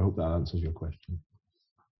 So I hope that answers your question.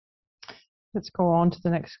 Let's go on to the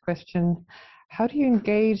next question. How do you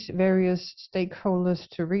engage various stakeholders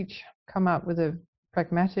to come up with a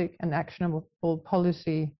pragmatic and actionable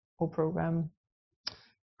policy or program?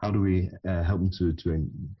 How do we help them to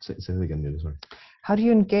say that again, Neil, sorry. How do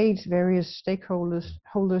you engage various stakeholders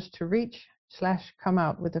to come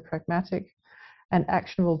out with a pragmatic and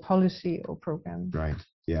actionable policy or program? Right.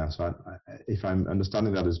 Yeah. So if I'm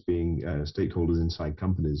understanding that as being stakeholders inside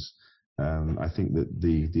companies, I think that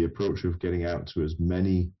the approach of getting out to as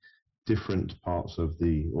many different parts of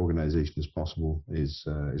the organization as possible is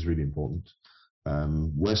really important.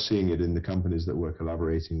 We're seeing it in the companies that we're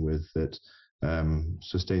collaborating with that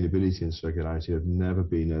sustainability and circularity have never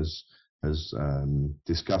been as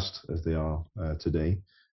discussed as they are today.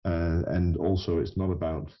 And also, it's not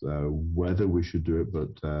about whether we should do it,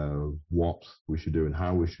 but what we should do and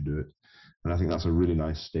how we should do it. And I think that's a really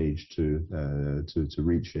nice stage to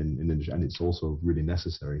reach in industry, and it's also really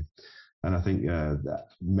necessary. And I think that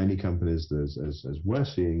many companies, as we're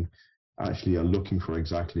seeing, actually are looking for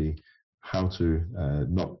exactly how to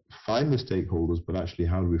not find the stakeholders, but actually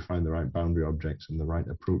how do we find the right boundary objects and the right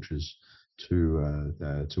approaches to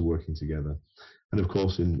working together. And of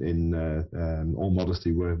course, in all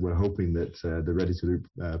modesty, we're hoping that the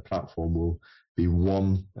ready2LOOP platform will be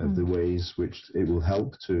one of the ways which it will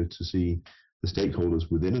help to see the stakeholders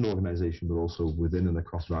within an organization, but also within and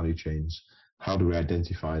across value chains. How do we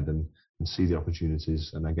identify them and see the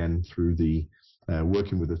opportunities? And again, through the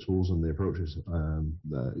working with the tools and the approaches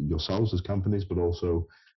yourselves as companies, but also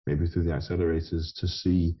maybe through the accelerators to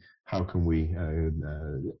see how can we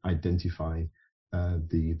identify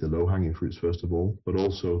the low-hanging fruits first of all, but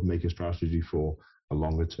also make a strategy for a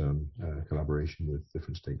longer-term collaboration with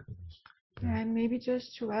different stakeholders. Yeah, and maybe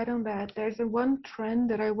just to add on that, there's one trend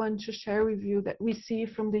that I want to share with you that we see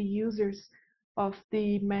from the users of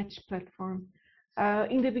the Match platform.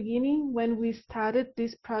 In the beginning, when we started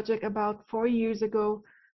this project about 4 years ago,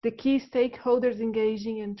 the key stakeholders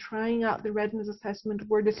engaging and trying out the readiness assessment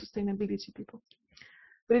were the sustainability people.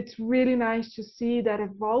 But it's really nice to see that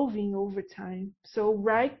evolving over time. So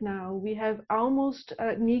right now, we have almost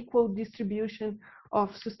an equal distribution of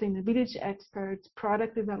sustainability experts,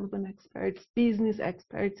 product development experts, business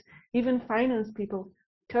experts, even finance people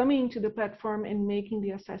coming to the platform and making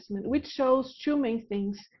the assessment, which shows two main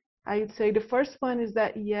things. I would say the first one is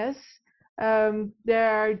that, yes, there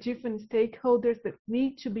are different stakeholders that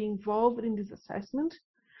need to be involved in this assessment.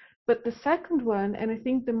 But the second one, and I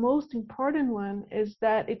think the most important one, is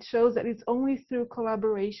that it shows that it's only through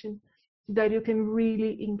collaboration that you can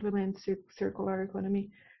really implement circular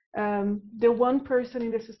economy. The one person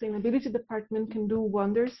in the sustainability department can do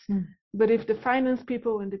wonders, but if the finance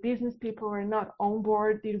people and the business people are not on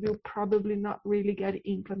board, it will probably not really get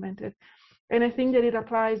implemented. And I think that it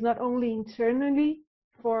applies not only internally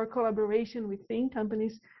for collaboration within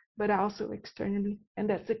companies, but also externally. And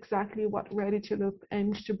that's exactly what ready2LOOP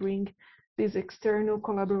aims to bring, this external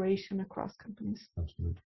collaboration across companies.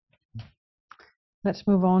 Absolutely. Let's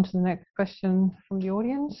move on to the next question from the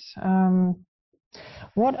audience.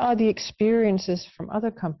 What are the experiences from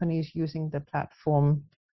other companies using the platform?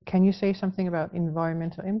 Can you say something about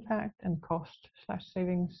environmental impact and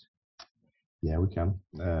cost/savings? Yeah, we can.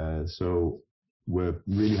 So we're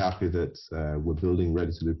really happy that we're building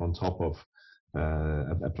ready2LOOP on top of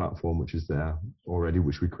a platform which is there already,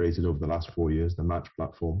 which we created over the last 4 years, the Match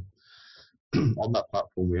platform. On that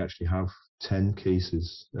platform, we actually have 10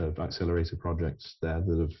 cases of accelerator projects there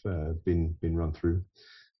that have been run through,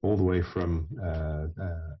 all the way from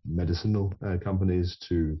medicinal companies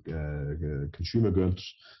to consumer goods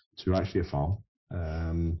to actually a farm.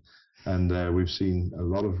 And we've seen a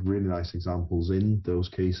lot of really nice examples in those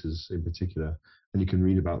cases in particular, and you can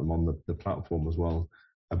read about them on the platform as well,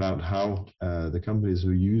 about how the companies who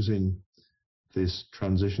are using this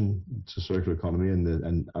transition to circular economy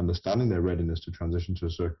and understanding their readiness to transition to a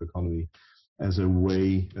circular economy as a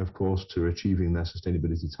way, of course, to achieving their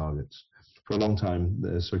sustainability targets. For a long time,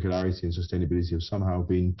 the circularity and sustainability have somehow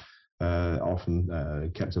been often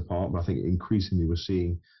kept apart, but I think increasingly we're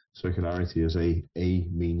seeing circularity as a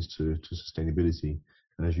means to sustainability.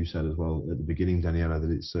 And as you said as well at the beginning, Daniela,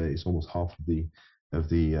 that it's almost half of the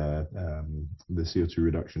CO2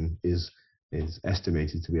 reduction is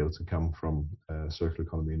estimated to be able to come from circular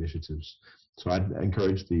economy initiatives. So I'd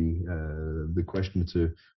encourage the questioner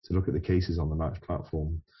to look at the cases on the Match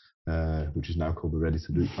platform, which is now called the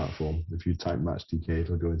ready2loop platform. If you type Match DK,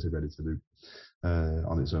 it'll go into ready2loop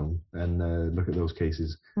on its own, and look at those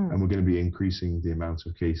cases. And we're going to be increasing the amount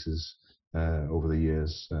of cases over the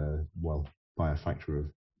years, well, by a factor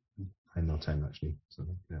of 9 or 10 actually. So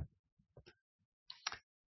yeah.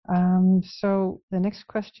 So the next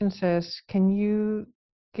question says, can you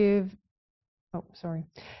give an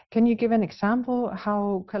example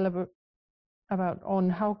how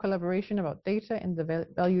collaboration about data in the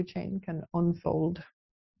value chain can unfold?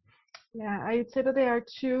 Yeah, I'd say that there are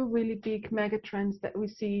two really big mega trends that we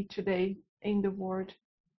see today in the world.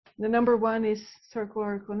 The number one is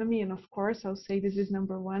circular economy, and of course I'll say this is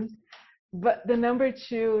number one, but the number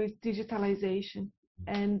two is digitalization,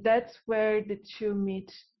 and that's where the two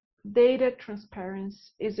meet. Data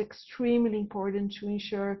transparency is extremely important to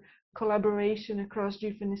ensure collaboration across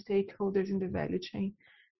different stakeholders in the value chain.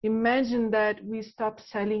 Imagine that we stop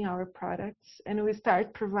selling our products and we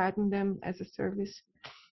start providing them as a service.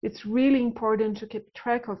 It's really important to keep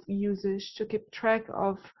track of usage, to keep track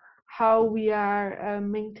of how we are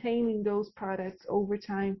maintaining those products over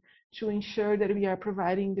time to ensure that we are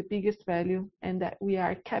providing the biggest value and that we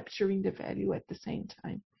are capturing the value at the same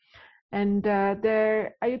time. And I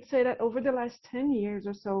would say that over the last 10 years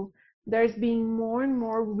or so, there's been more and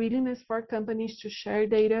more willingness for companies to share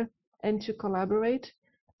data and to collaborate.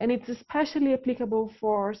 And it's especially applicable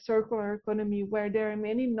for circular economy, where there are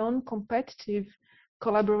many non-competitive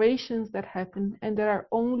collaborations that happen and that are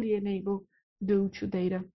only enabled due to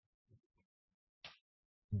data.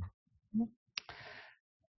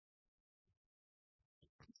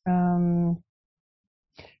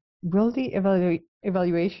 Will the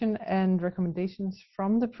evaluation and recommendations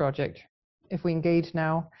from the project, if we engage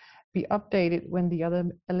now, be updated when the other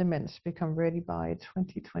elements become ready by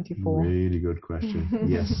 2024? Really good question.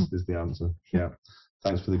 Yes, is the answer. Yeah,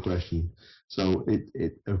 thanks for the question. So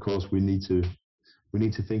of course, we need to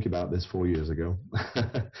think about this 4 years ago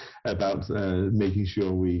about making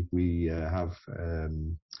sure we have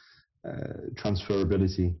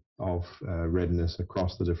transferability of readiness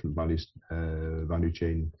across the different value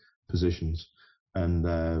chain positions. And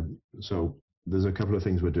so there's a couple of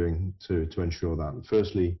things we're doing to ensure that.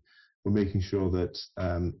 Firstly, we're making sure that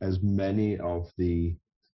as many of the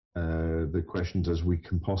questions as we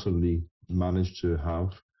can possibly manage to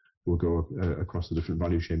have will go across the different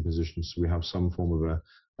value chain positions. So we have some form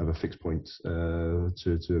of a fixed point to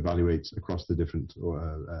evaluate across the different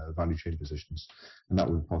value chain positions, and that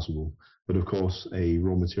would be possible. But of course, a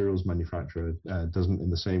raw materials manufacturer doesn't in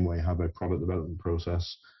the same way have a product development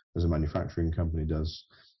process as a manufacturing company does,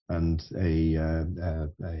 and a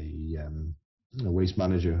waste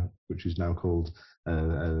manager, which is now called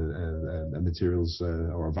a materials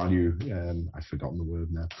or a value, I've forgotten the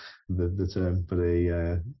word now, the term, but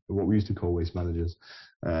what we used to call waste managers,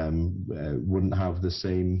 wouldn't have the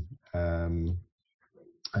same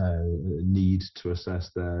need to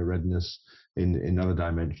assess their readiness in other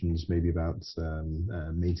dimensions, maybe about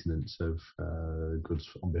maintenance of goods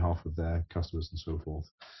on behalf of their customers and so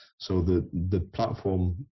forth. So the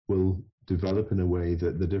platform will develop in a way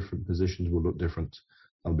that the different positions will look different.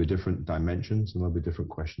 There'll be different dimensions and there'll be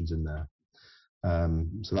different questions in there.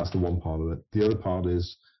 So that's the one part of it. The other part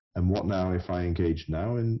is, and what now if I engage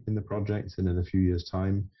now in the project, and in a few years'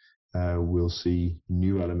 time, we'll see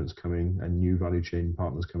new elements coming and new value chain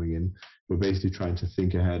partners coming in. We're basically trying to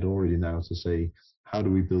think ahead already now to say, how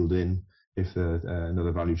do we build in, if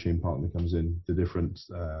another value chain partner comes in, the different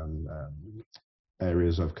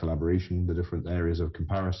areas of collaboration, the different areas of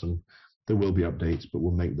comparison. There will be updates, but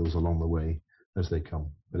we'll make those along the way as they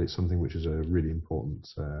come. But it's something which is a really important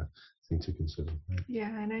thing to consider.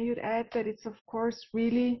 Yeah, and I would add that it's of course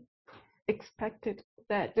really expected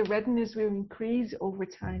that the readiness will increase over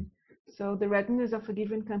time. So the readiness of a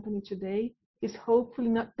given company today is hopefully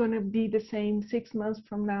not going to be the same 6 months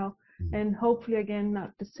from now and hopefully again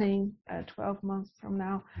not the same 12 months from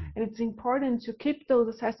now. And it's important to keep those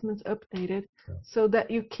assessments updated so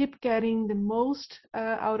that you keep getting the most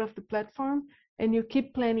out of the platform, and you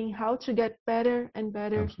keep planning how to get better and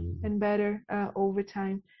better and better over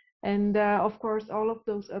time. And of course, all of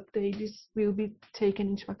those updates will be taken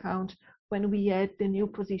into account when we add the new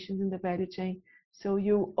positions in the value chain. So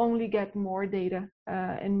you only get more data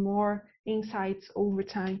and more insights over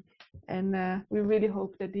time. And we really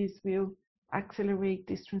hope that this will accelerate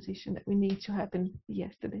this transition that we need to happen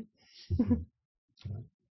yesterday.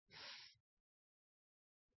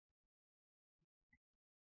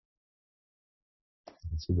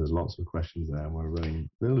 I see there's lots of questions there, and we're running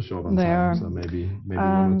a little short on time, so maybe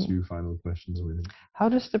one or two final questions. How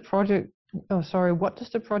does the project, what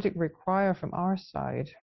does the project require from our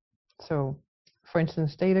side? So, for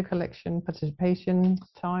instance, data collection, participation,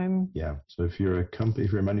 time? Yeah, so if you're a company,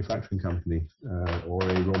 if you're a manufacturing company or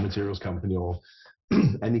a raw materials company or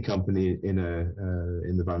any company in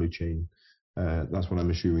the value chain, that's what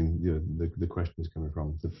I'm assuming the question is coming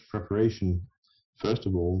from. The preparation, first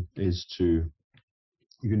of all, is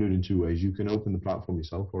you can do it in two ways. You can open the platform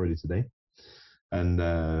yourself already today and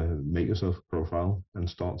make yourself a profile and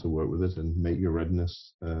start to work with it and make your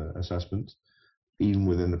readiness assessment. Even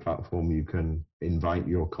within the platform, you can invite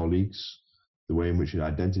your colleagues. The way in which it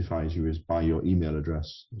identifies you is by your email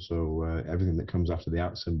address. So everything that comes after the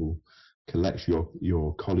 @ symbol collects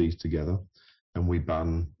your colleagues together, and we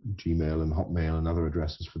ban Gmail and Hotmail and other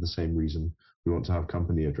addresses for the same reason. We want to have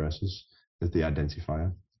company addresses as the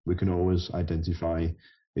identifier. We can always identify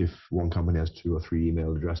if one company has 2 or 3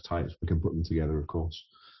 email address types. We can put them together, of course.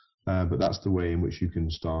 But that's the way in which you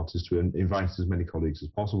can start, is to invite as many colleagues as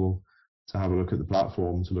possible, to have a look at the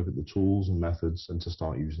platform, to look at the tools and methods, and to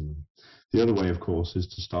start using them. The other way, of course, is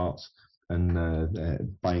to start and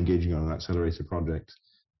by engaging on an accelerator project.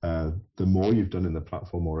 The more you've done in the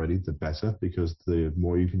platform already, the better, because the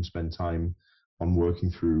more you can spend time on working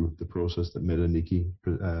through the process that Nikki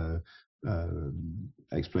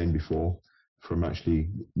explained before, from actually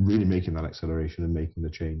really making that acceleration and making the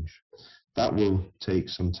change. That will take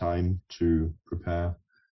some time to prepare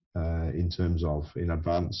in terms of in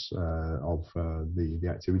advance of the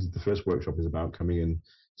activity. The first workshop is about coming in,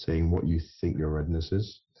 saying what you think your readiness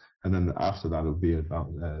is. And then after that, it'll be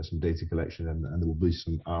about some data collection, and there will be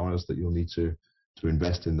some hours that you'll need to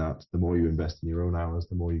invest in that. The more you invest in your own hours,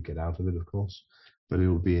 the more you get out of it, of course. But it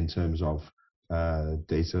will be in terms of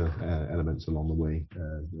data elements along the way,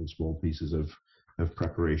 and small pieces of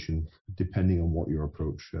preparation, depending on what your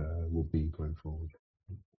approach will be going forward.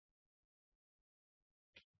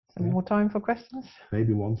 Some more time for questions?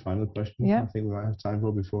 Maybe one final question. Yeah. I think we might have time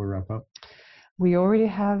for before we wrap up. We already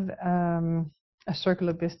have a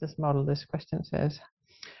circular business model. This question says,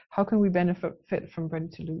 how can we benefit from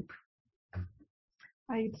ready2LOOP?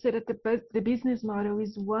 I'd say that the business model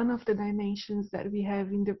is one of the dimensions that we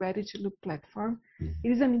have in the ready2LOOP platform. It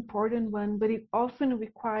is an important one, but it often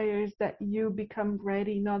requires that you become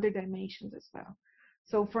ready in other dimensions as well.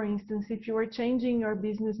 So for instance, if you are changing your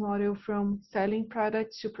business model from selling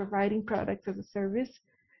products to providing products as a service,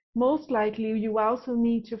 most likely you also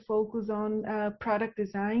need to focus on product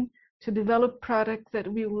design to develop products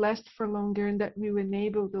that will last for longer and that will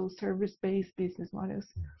enable those service-based business models.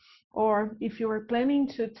 Or if you are planning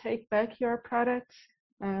to take back your products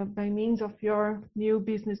by means of your new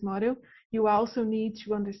business model, you also need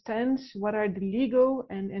to understand what are the legal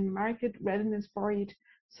and market readiness for it,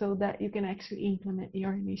 so that you can actually implement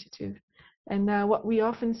your initiative. And what we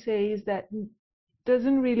often say is that it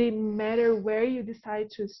doesn't really matter where you decide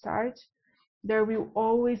to start, there will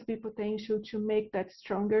always be potential to make that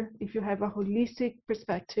stronger if you have a holistic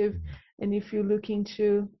perspective and if you look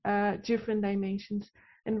into different dimensions.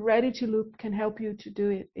 And ready2LOOP can help you to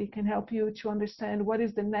do it. It can help you to understand what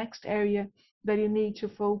is the next area that you need to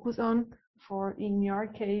focus on for, in your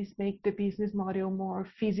case, make the business model more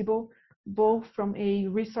feasible, both from a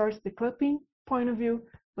resource decoupling point of view,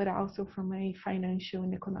 but also from a financial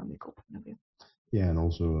and economical point of view. Yeah, and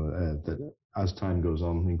also that as time goes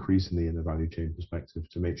on, increasingly in the value chain perspective,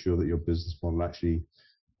 to make sure that your business model actually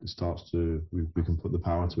starts to, we can put the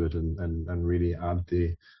power to it and really add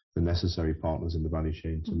the necessary partners in the value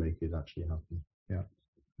chain to make it actually happen. Yeah.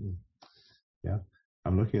 Yeah.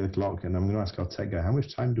 I'm looking at the clock and I'm going to ask our tech guy, how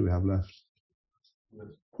much time do we have left?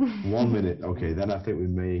 1 minute. Okay, then I think we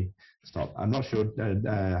may stop. I'm not sure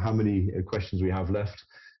how many questions we have left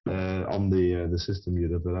on the system,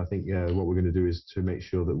 Yuda, but I think what we're going to do is to make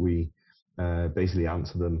sure that we basically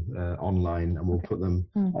answer them online, and we'll put them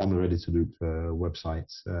on the ready2LOOP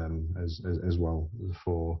website as well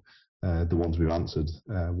for the ones we've answered.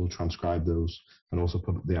 We'll transcribe those and also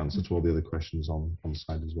put the answer to all the other questions on the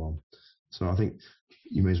side as well. So I think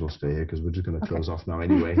you may as well stay here because we're just going to close off now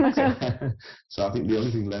anyway. So I think the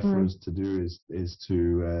only thing left for us to do is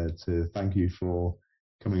to thank you for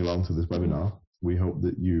coming along to this webinar. We hope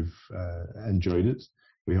that you've enjoyed it.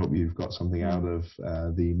 We hope you've got something out of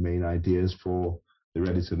the main ideas for the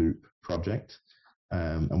ready2loop project.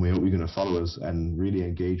 And we hope you're going to follow us and really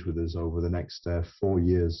engage with us over the next 4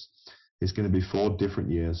 years. It's going to be 4 different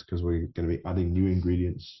years because we're going to be adding new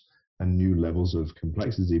ingredients and new levels of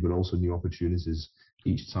complexity, but also new opportunities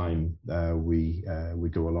each time we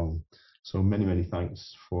go along. So many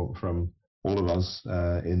thanks from all of us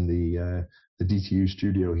in the DTU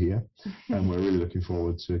studio here, and we're really looking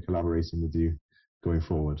forward to collaborating with you going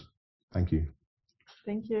forward. Thank you.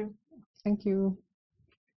 Thank you. Thank you.